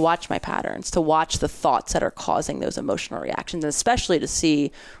 to watch my patterns, to watch the thoughts that are causing those emotional reactions, and especially to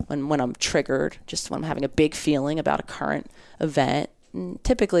see when I'm triggered, just when I'm having a big feeling about a current event. And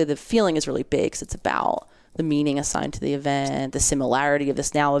typically the feeling is really big because it's about the meaning assigned to the event, the similarity of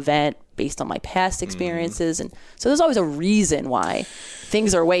this now event based on my past experiences. And so there's always a reason why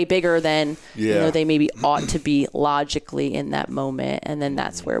things are way bigger than they maybe ought to be logically in that moment. And then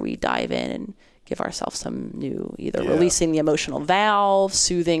that's where we dive in and give ourselves some new, either releasing the emotional valve,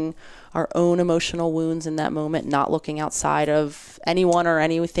 soothing our own emotional wounds in that moment, not looking outside of anyone or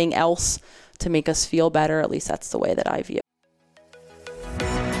anything else to make us feel better. At least that's the way that I view it.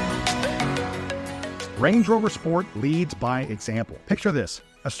 Range Rover Sport leads by example. Picture this.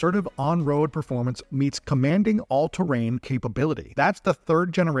 Assertive on-road performance meets commanding all-terrain capability. That's the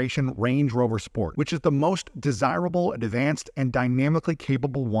third-generation Range Rover Sport, which is the most desirable, advanced, and dynamically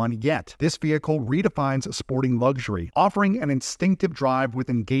capable one yet. This vehicle redefines sporting luxury, offering an instinctive drive with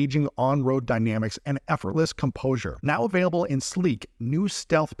engaging on-road dynamics and effortless composure. Now available in sleek, new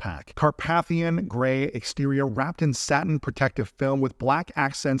Stealth Pack, Carpathian gray exterior wrapped in satin protective film with black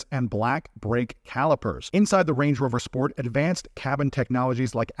accents and black brake calipers. Inside the Range Rover Sport, advanced cabin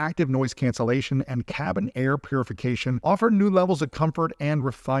technologies like active noise cancellation and cabin air purification offer new levels of comfort and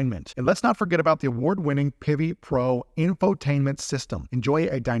refinement. And let's not forget about the award-winning Pivi Pro infotainment system. Enjoy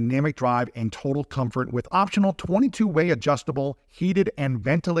a dynamic drive in total comfort with optional 22-way adjustable, heated and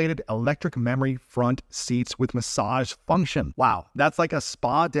ventilated electric memory front seats with massage function. Wow, that's like a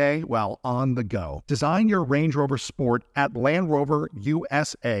spa day while on the go. Design your Range Rover Sport at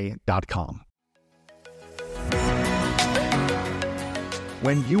LandRoverUSA.com.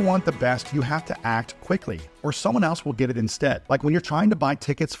 When you want the best, you have to act quickly, or someone else will get it instead. Like when you're trying to buy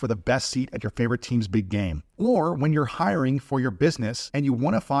tickets for the best seat at your favorite team's big game. Or when you're hiring for your business and you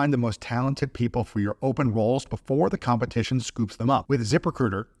want to find the most talented people for your open roles before the competition scoops them up. With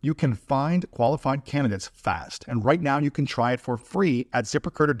ZipRecruiter, you can find qualified candidates fast. And right now you can try it for free at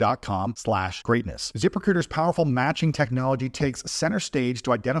ZipRecruiter.com/greatness. ZipRecruiter's powerful matching technology takes center stage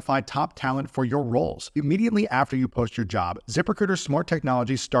to identify top talent for your roles. Immediately after you post your job, ZipRecruiter's smart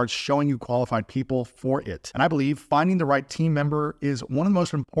technology starts showing you qualified people for it. And I believe finding the right team member is one of the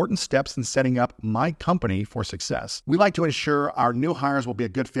most important steps in setting up my company for success. We like to ensure our new hires will be a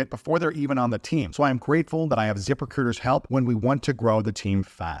good fit before they're even on the team. So I am grateful that I have ZipRecruiter's help when we want to grow the team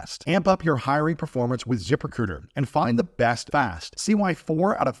fast. Amp up your hiring performance with ZipRecruiter and find the best fast. See why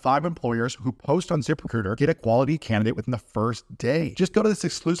 4 out of 5 employers who post on ZipRecruiter get a quality candidate within the first day. Just go to this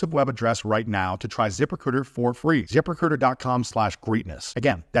exclusive web address right now to try ZipRecruiter for free. ZipRecruiter.com/greatness.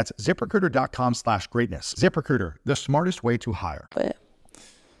 Again, that's ZipRecruiter.com/greatness. ZipRecruiter, the smartest way to hire.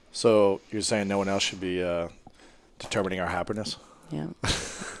 So you're saying no one else should be determining our happiness? Yeah.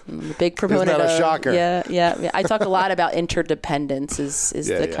 I'm a big proponent Isn't that a of, shocker? Yeah. I talk a lot about interdependence is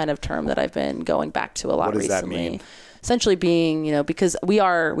the kind of term that I've been going back to a lot recently. What does that mean? Essentially being, because we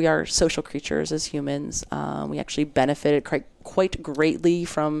are social creatures as humans. We actually benefited quite greatly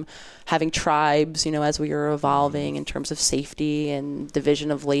from having tribes, as we are evolving in terms of safety and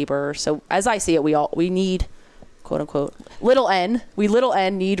division of labor. So as I see it, we need, quote unquote, little n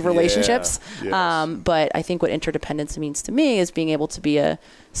need relationships. Yeah, yes. But I think what interdependence means to me is being able to be a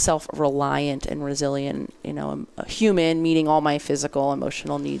self-reliant and resilient, a human, meeting all my physical,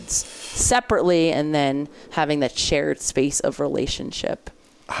 emotional needs separately, and then having that shared space of relationship.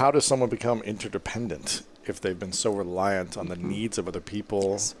 How does someone become interdependent if they've been so reliant on the needs of other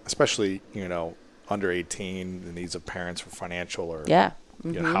people, especially, under 18, the needs of parents for financial or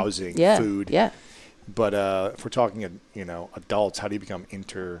housing, food? Yeah. But if we're talking, adults, how do you become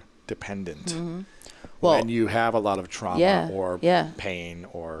interdependent? Mm-hmm. Well, when you have a lot of trauma or pain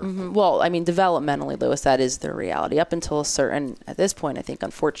or... Mm-hmm. Well, I mean, developmentally, Louis, that is their reality. Up until at this point, I think,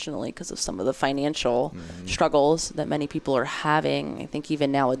 unfortunately, because of some of the financial struggles that many people are having, I think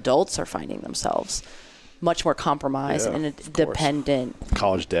even now adults are finding themselves much more compromised and in a dependent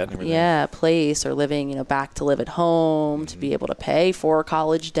college debt and everything. Place, or living, back to live at home to be able to pay for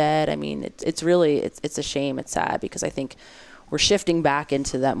college debt. I mean, it's really, it's a shame. It's sad because I think we're shifting back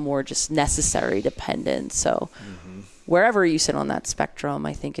into that more just necessary dependence. So wherever you sit on that spectrum,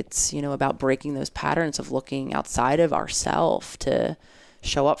 I think it's, about breaking those patterns of looking outside of ourselves to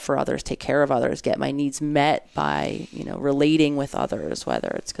show up for others, take care of others, get my needs met by, relating with others, whether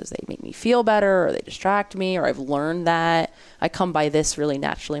it's because they make me feel better or they distract me, or I've learned that. I come by this really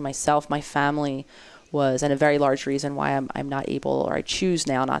naturally myself. My family was, and a very large reason why I'm not able, or I choose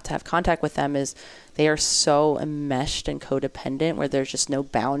now not to have contact with them, is they are so enmeshed and codependent where there's just no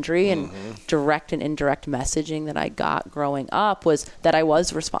boundary. And direct and indirect messaging that I got growing up was that I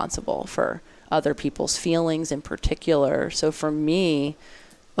was responsible for other people's feelings in particular. So for me,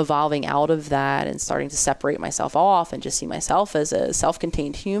 evolving out of that and starting to separate myself off and just see myself as a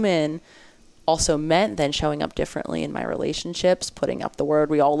self-contained human also meant then showing up differently in my relationships, putting up the word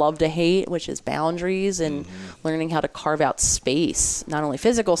we all love to hate, which is boundaries, and learning how to carve out space, not only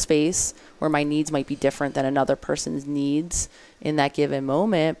physical space where my needs might be different than another person's needs in that given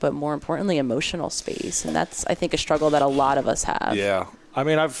moment, but more importantly, emotional space. And that's, I think, a struggle that a lot of us have. Yeah. I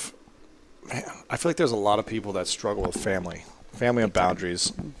mean, I feel like there's a lot of people that struggle with family and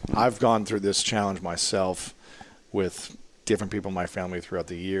boundaries. I've gone through this challenge myself with different people in my family throughout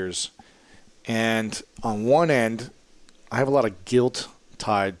the years. And on one end, I have a lot of guilt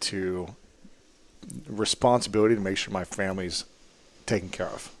tied to responsibility to make sure my family's taken care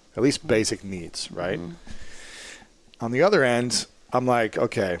of, at least basic needs, right? On the other end, I'm like,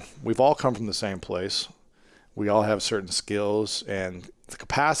 okay, we've all come from the same place. We all have certain skills and the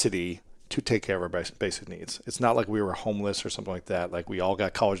capacity to take care of our basic needs. It's not like we were homeless or something like that. Like, we all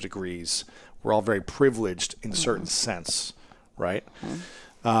got college degrees. We're all very privileged in a certain sense, right?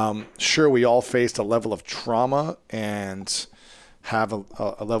 Sure, we all faced a level of trauma and have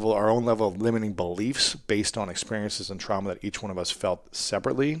our own level of limiting beliefs based on experiences and trauma that each one of us felt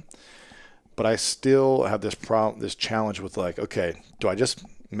separately. But I still have this challenge with, like, okay, do I just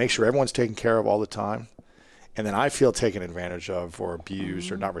make sure everyone's taken care of all the time, and then I feel taken advantage of or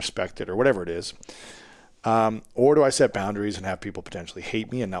abused or not respected or whatever it is? Or do I set boundaries and have people potentially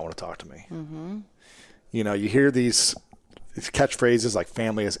hate me and not want to talk to me? You hear these catchphrases like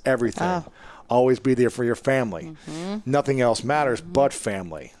family is everything. Always be there for your family. Nothing else matters but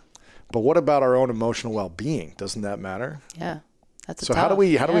family. But what about our own emotional well-being? Doesn't that matter? Yeah. That's so how do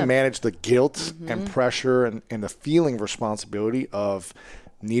we manage the guilt and pressure and the feeling of responsibility of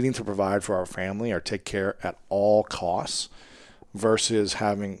needing to provide for our family or take care at all costs versus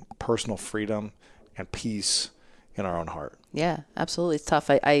having personal freedom and peace in our own heart? Yeah, absolutely. It's tough.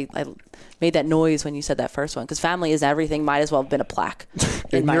 I made that noise when you said that first one, because family is everything might as well have been a plaque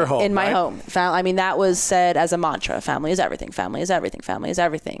in your home. In my home. I mean, that was said as a mantra. Family is everything. Family is everything. Family is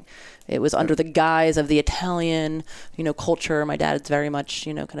everything. It was under the guise of the Italian, culture. My dad's very much,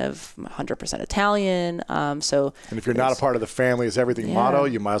 kind of 100% Italian. And if you're not a part of the family is everything motto,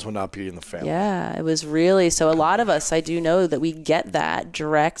 you might as well not be in the family. Yeah, it was really, so a lot of us, I do know that we get that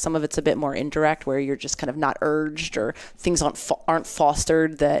direct. Some of it's a bit more indirect, where you're just kind of not urged, or things aren't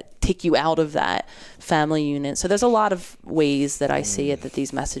fostered that take you out of that family unit. So there's a lot of ways that I see it, that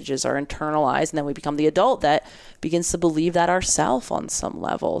these messages are internalized, and then we become the adult that begins to believe that ourselves on some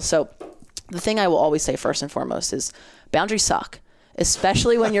level. So the thing I will always say first and foremost is boundaries suck,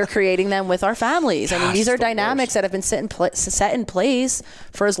 especially when you're creating them with our families. I mean, these are dynamics that have been set in place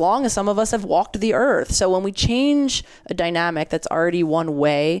for as long as some of us have walked the earth. So when we change a dynamic that's already one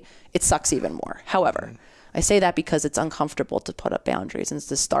way, it sucks even more. However, I say that because it's uncomfortable to put up boundaries and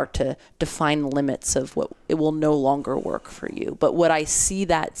to start to define limits of what it will no longer work for you. But what I see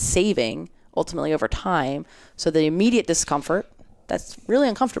that saving ultimately over time, so the immediate discomfort, that's really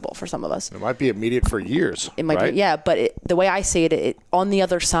uncomfortable for some of us. It might be immediate for years. It might be, yeah. But the way I say it, on the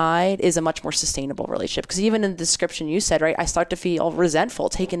other side is a much more sustainable relationship. Because even in the description you said, right, I start to feel resentful,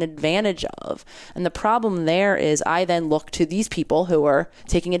 taken advantage of. And the problem there is I then look to these people who are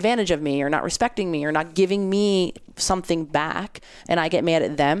taking advantage of me or not respecting me or not giving me something back. And I get mad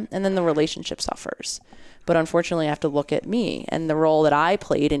at them. And then the relationship suffers. But unfortunately, I have to look at me and the role that I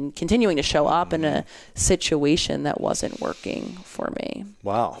played in continuing to show up in a situation that wasn't working for me.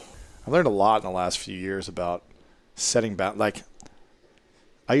 Wow. I've learned a lot in the last few years about setting boundaries. Like,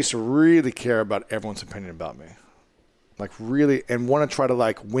 I used to really care about everyone's opinion about me. Like, really, and want to try to,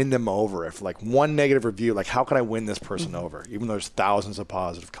 like, win them over. If, like, one negative review, like, how can I win this person over? Even though there's thousands of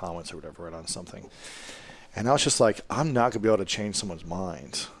positive comments or whatever on something. And I was just like, I'm not going to be able to change someone's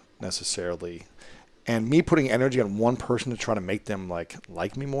mind necessarily. And me putting energy on one person to try to make them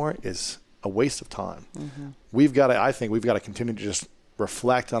like me more is a waste of time. I think we've got to continue to just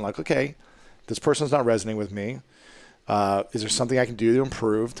reflect on like, okay, this person's not resonating with me. Is there something I can do to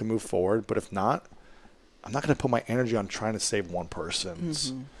improve, to move forward? But if not, I'm not going to put my energy on trying to save one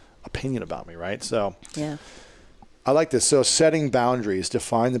person's opinion about me, right? So Yeah. I like this. So setting boundaries,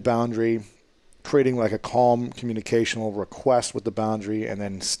 define the boundary, creating like a calm communicational request with the boundary, and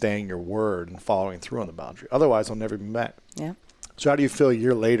then staying your word and following through on the boundary. Otherwise, they'll never be met. Yeah. So how do you feel a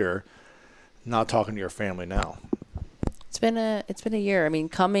year later not talking to your family now? It's been a year. I mean,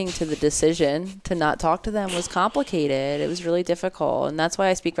 coming to the decision to not talk to them was complicated. It was really difficult, and that's why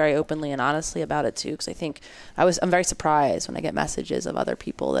I speak very openly and honestly about it too. Because I think I'm very surprised when I get messages of other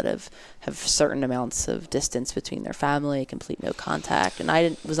people that have certain amounts of distance between their family, complete no contact, and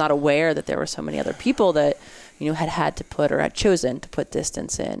I was not aware that there were so many other people that had to put or had chosen to put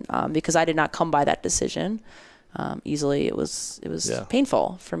distance in because I did not come by that decision. Easily. It was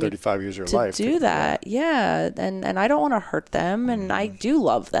painful for me 35 years of your to life do that. Yeah. And I don't want to hurt them, and I do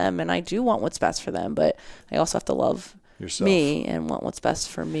love them, and I do want what's best for them, but I also have to love yourself, me, and want what's best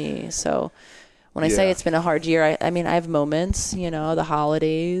for me. So when I say it's been a hard year, I mean, I have moments, the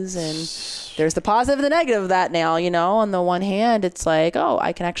holidays, and there's the positive and the negative of that now, on the one hand, it's like, oh,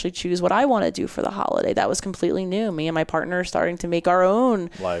 I can actually choose what I want to do for the holiday. That was completely new. Me and my partner are starting to make our own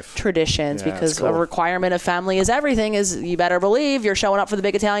traditions because a requirement of family is everything is you better believe you're showing up for the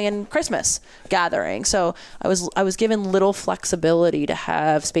big Italian Christmas gathering. So I was given little flexibility to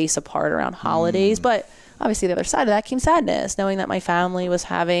have space apart around holidays, but obviously the other side of that came sadness, knowing that my family was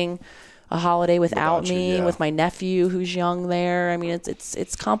having a holiday without me, with my nephew who's young there. I mean,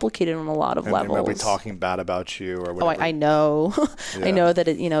 it's complicated on a lot of levels. They might be talking bad about you or whatever. Oh, I know. I know that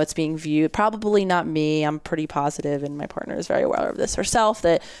it's being viewed. Probably not me. I'm pretty positive, and my partner is very aware of this herself,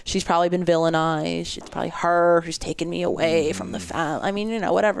 that she's probably been villainized. It's probably her who's taken me away from the family. I mean,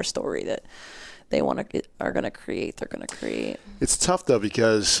 whatever story that they are going to create, they're going to create. It's tough, though,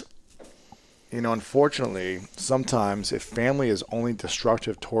 because unfortunately, sometimes if family is only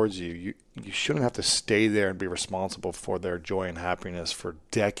destructive towards you, you shouldn't have to stay there and be responsible for their joy and happiness for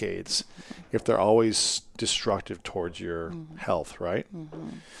decades if they're always destructive towards your health, right?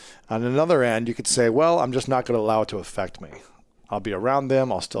 On another end, you could say, well, I'm just not going to allow it to affect me. I'll be around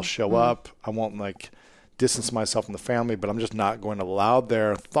them. I'll still show up. I won't distance myself from the family, but I'm just not going to allow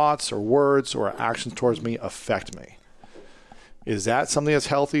their thoughts or words or actions towards me affect me. Is that something that's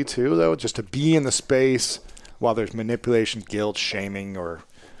healthy too, though? Just to be in the space while there's manipulation, guilt, shaming, or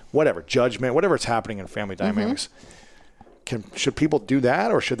whatever, judgment, whatever's happening in family dynamics. Should people do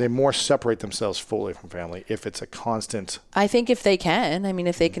that, or should they more separate themselves fully from family if it's a constant? I think if they can,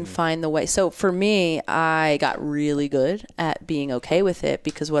 if they can find the way. So for me, I got really good at being okay with it,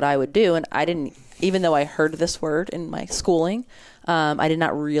 because what I would do, and I didn't, even though I heard this word in my schooling, I did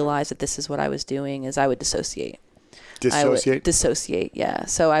not realize that this is what I was doing, is I would dissociate. Dissociate, yeah.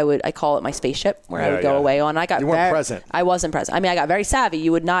 So I call it my spaceship, where I would go away on. You weren't present. I wasn't present. I got very savvy.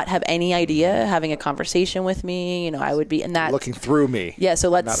 You would not have any idea having a conversation with me. I would be in that looking through me. Yeah. So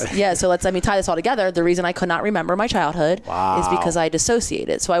let's let me tie this all together. The reason I could not remember my childhood is because I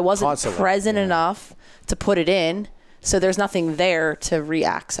dissociated. So I wasn't present enough to put it in. So there's nothing there to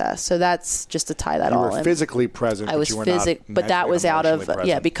re-access. So that's just to tie that all in. You were physically present, I was but that was out of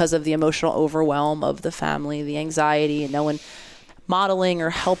because of the emotional overwhelm of the family, the anxiety, and no one modeling or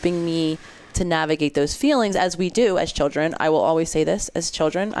helping me to navigate those feelings as we do as children. I will always say this: as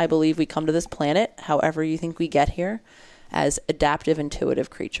children, I believe we come to this planet, however you think we get here, as adaptive, intuitive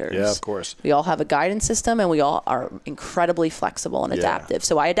creatures. Yeah, of course. We all have a guidance system, and we all are incredibly flexible and adaptive.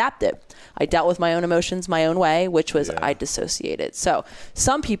 So I adapted. I dealt with my own emotions my own way, which was I dissociated. So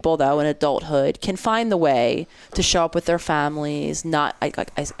some people, though, in adulthood can find the way to show up with their families.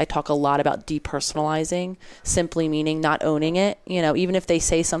 I talk a lot about depersonalizing, simply meaning not owning it. Even if they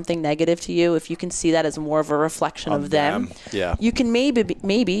say something negative to you, if you can see that as more of a reflection of them, you can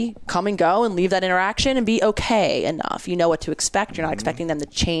maybe come and go and leave that interaction and be okay enough. You know what to expect. You're not expecting them to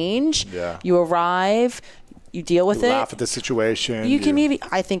change. You arrive. You deal with it. Laugh at the situation. You can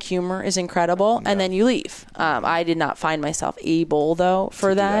I think humor is incredible, and then you leave. I did not find myself able, though,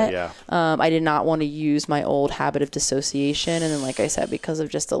 for that. I did not want to use my old habit of dissociation, and then, like I said, because of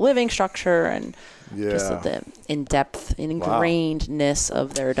just the living structure and just the in-depth and ingrainedness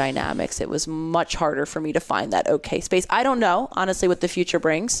of their dynamics, it was much harder for me to find that okay space. I don't know, honestly, what the future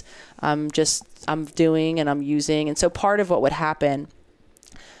brings. I'm doing and I'm using, and so part of what would happen,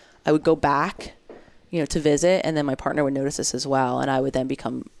 I would go back to visit, and then my partner would notice this as well, and I would then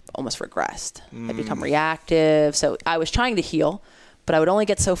become almost regressed. I'd become reactive. So I was trying to heal, but I would only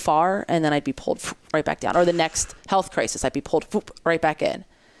get so far, and then I'd be pulled right back down. Or the next health crisis, I'd be pulled right back in.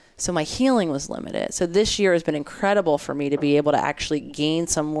 So my healing was limited. So this year has been incredible for me to be able to actually gain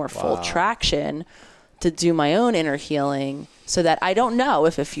some more full traction to do my own inner healing, so that I don't know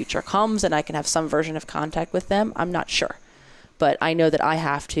if a future comes and I can have some version of contact with them. I'm not sure. But I know that I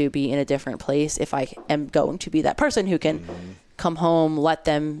have to be in a different place if I am going to be that person who can come home, let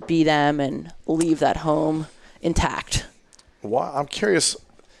them be them, and leave that home intact. Well, I'm curious.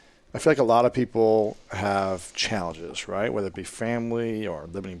 I feel like a lot of people have challenges, right? Whether it be family or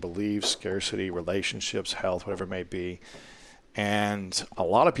limiting beliefs, scarcity, relationships, health, whatever it may be. And a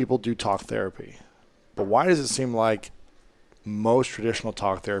lot of people do talk therapy. But why does it seem like most traditional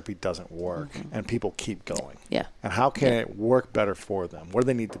talk therapy doesn't work and people keep going? Yeah. And how can it work better for them? What do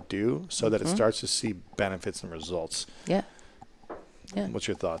they need to do so that it starts to see benefits and results? Yeah. What's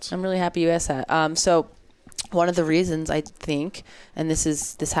your thoughts? I'm really happy you asked that. So one of the reasons I think, and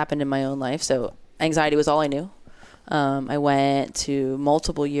this happened in my own life, so anxiety was all I knew. I went to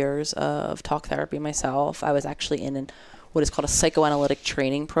multiple years of talk therapy myself. I was actually in what is called a psychoanalytic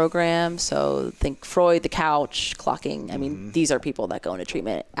training program. So think Freud, the couch, clocking. I mean, these are people that go into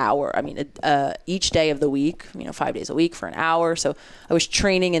treatment each day of the week, 5 days a week for an hour. So I was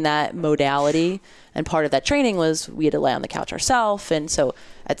training in that modality. And part of that training was we had to lay on the couch ourselves. And so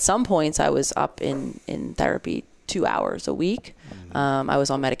at some points I was up in therapy 2 hours a week. I was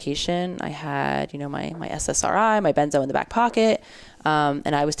on medication. I had, my SSRI, my benzo in the back pocket.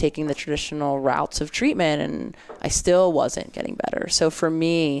 And I was taking the traditional routes of treatment, and I still wasn't getting better. So for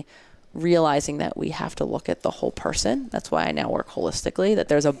me, realizing that we have to look at the whole person, that's why I now work holistically, that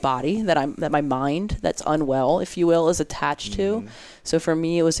there's a body that my mind that's unwell, if you will, is attached to. So for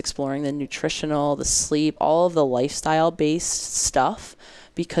me, it was exploring the nutritional, the sleep, all of the lifestyle based stuff,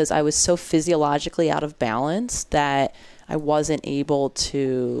 because I was so physiologically out of balance that I wasn't able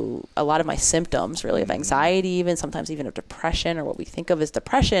to, a lot of my symptoms really of anxiety, even sometimes even of depression, or what we think of as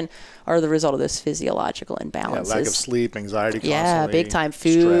depression, are the result of those physiological imbalances. Yeah, lack of sleep, anxiety constantly. Yeah, big time.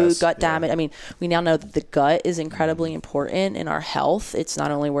 Food, stress, gut damage. I mean, we now know that the gut is incredibly important in our health. It's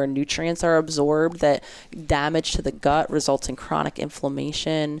not only where nutrients are absorbed, that damage to the gut results in chronic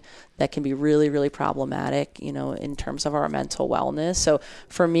inflammation that can be really, really problematic, in terms of our mental wellness. So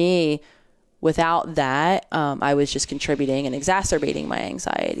for me, without that, I was just contributing and exacerbating my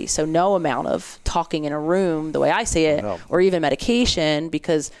anxiety. So no amount of talking in a room, the way I see it, or even medication,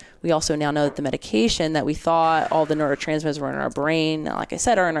 because we also now know that the medication that we thought all the neurotransmitters were in our brain, like I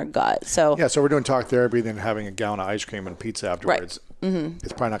said, are in our gut. So so we're doing talk therapy, then having a gallon of ice cream and pizza afterwards. Right.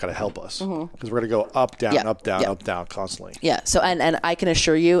 It's probably not going to help us, because we're going to go up, down, up, down, up, down constantly. Yeah. So, and I can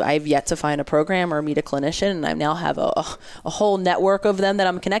assure you, I've yet to find a program or meet a clinician, and I now have a whole network of them that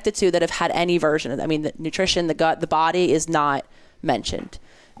I'm connected to that have had any version of it. I mean, the nutrition, the gut, the body is not mentioned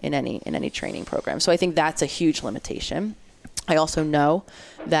in any training program. So I think that's a huge limitation. I also know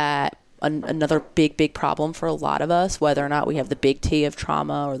that another big problem for a lot of us, whether or not we have the big T of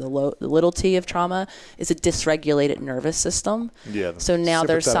trauma or the little t of trauma, is a dysregulated nervous system. Yeah. So now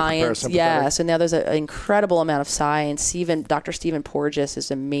there's science. Yeah. So now there's an incredible amount of science. Even Dr. Stephen Porges is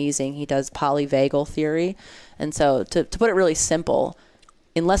amazing. He does polyvagal theory. And so to put it really simple,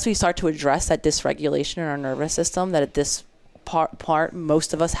 unless we start to address that dysregulation in our nervous system that at this part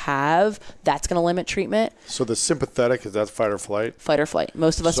most of us have, that's going to limit treatment. So the sympathetic, is that fight or flight? Fight or flight.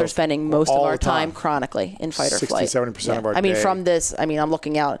 Most of us are spending most of our time chronically in fight or flight. 60-70% of our day. I mean, from this, I'm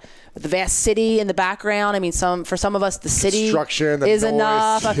looking out at the vast city in the background. I mean, for some of us, the city is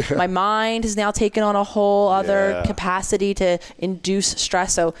enough. My mind has now taken on a whole other capacity to induce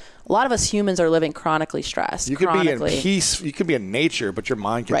stress. So a lot of us humans are living chronically stressed. You could be in peace. You could be in nature, but your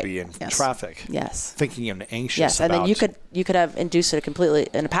mind could be in traffic. Yes. Thinking and anxious. Yes, and then you could have induced it completely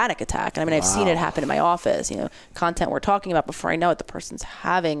in a panic attack. And I mean, I've seen it happen in my office. Content we're talking about, before I know it, the person's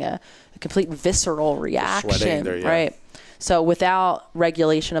having a complete visceral reaction. Right. So without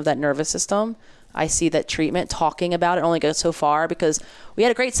regulation of that nervous system, I see that treatment, talking about it, only goes so far, because we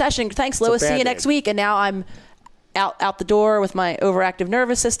had a great session. Thanks, Lois. See you next week. And now I'm out the door with my overactive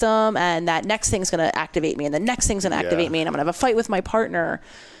nervous system, and that next thing's going to activate me, and the next thing's going to activate me, and I'm going to have a fight with my partner.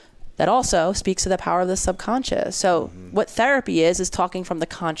 That also speaks to the power of the subconscious. So what therapy is talking from the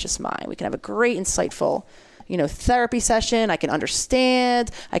conscious mind. We can have a great, insightful, therapy session. I can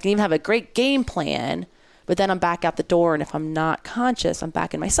understand. I can even have a great game plan. But then I'm back out the door, and if I'm not conscious, I'm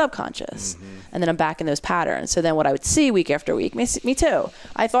back in my subconscious. And then I'm back in those patterns. So then what I would see week after week, me too.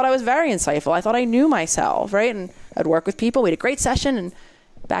 I thought I was very insightful. I thought I knew myself, right? And I'd work with people. We had a great session, and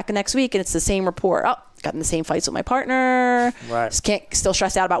back next week, and it's the same report. Oh, got in the same fights with my partner. Right. Still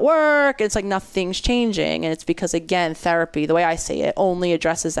stressed out about work. And it's like nothing's changing. And it's because, again, therapy, the way I say it, only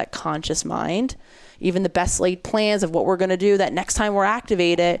addresses that conscious mind. even the best laid plans of what we're going to do, that next time we're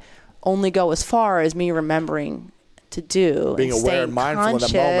activated only go as far as me remembering to do. Being aware and mindful in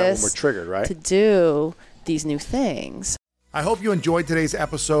the moment when we're triggered, right? To do these new things. I hope you enjoyed today's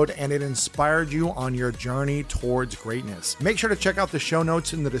episode and it inspired you on your journey towards greatness. Make sure to check out the show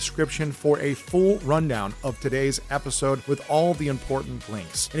notes in the description for a full rundown of today's episode with all the important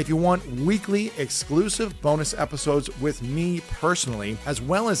links. And if you want weekly exclusive bonus episodes with me personally, as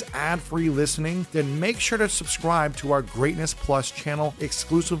well as ad-free listening, then make sure to subscribe to our Greatness Plus channel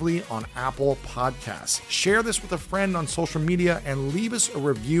exclusively on Apple Podcasts. Share this with a friend on social media and leave us a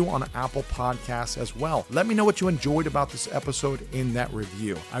review on Apple Podcasts as well. Let me know what you enjoyed about this episode in that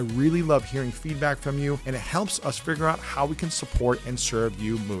review. I really love hearing feedback from you, and it helps us figure out how we can support and serve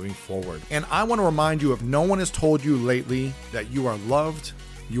you moving forward. And I want to remind you, if no one has told you lately, that you are loved,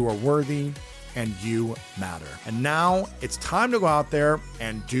 you are worthy, and you matter. And now it's time to go out there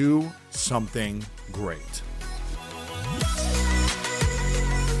and do something great.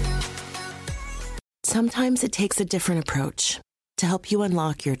 Sometimes it takes a different approach to help you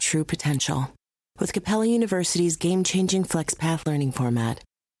unlock your true potential. With Capella University's game-changing FlexPath learning format,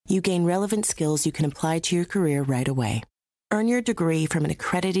 you gain relevant skills you can apply to your career right away. Earn your degree from an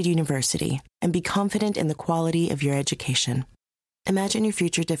accredited university and be confident in the quality of your education. Imagine your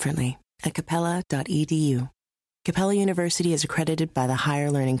future differently at capella.edu. Capella University is accredited by the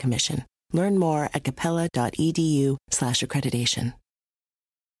Higher Learning Commission. Learn more at capella.edu/accreditation.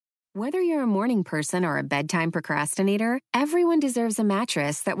 Whether you're a morning person or a bedtime procrastinator, everyone deserves a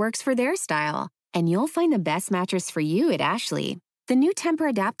mattress that works for their style. And you'll find the best mattress for you at Ashley. The new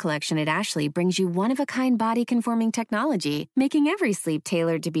Temper-Adapt collection at Ashley brings you one-of-a-kind body-conforming technology, making every sleep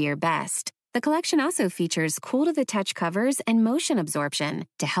tailored to be your best. The collection also features cool-to-the-touch covers and motion absorption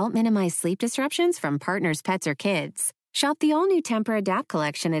to help minimize sleep disruptions from partners, pets, or kids. Shop the all-new Temper-Adapt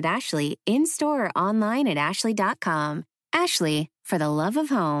collection at Ashley, in-store or online at ashley.com. Ashley, for the love of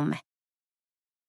home.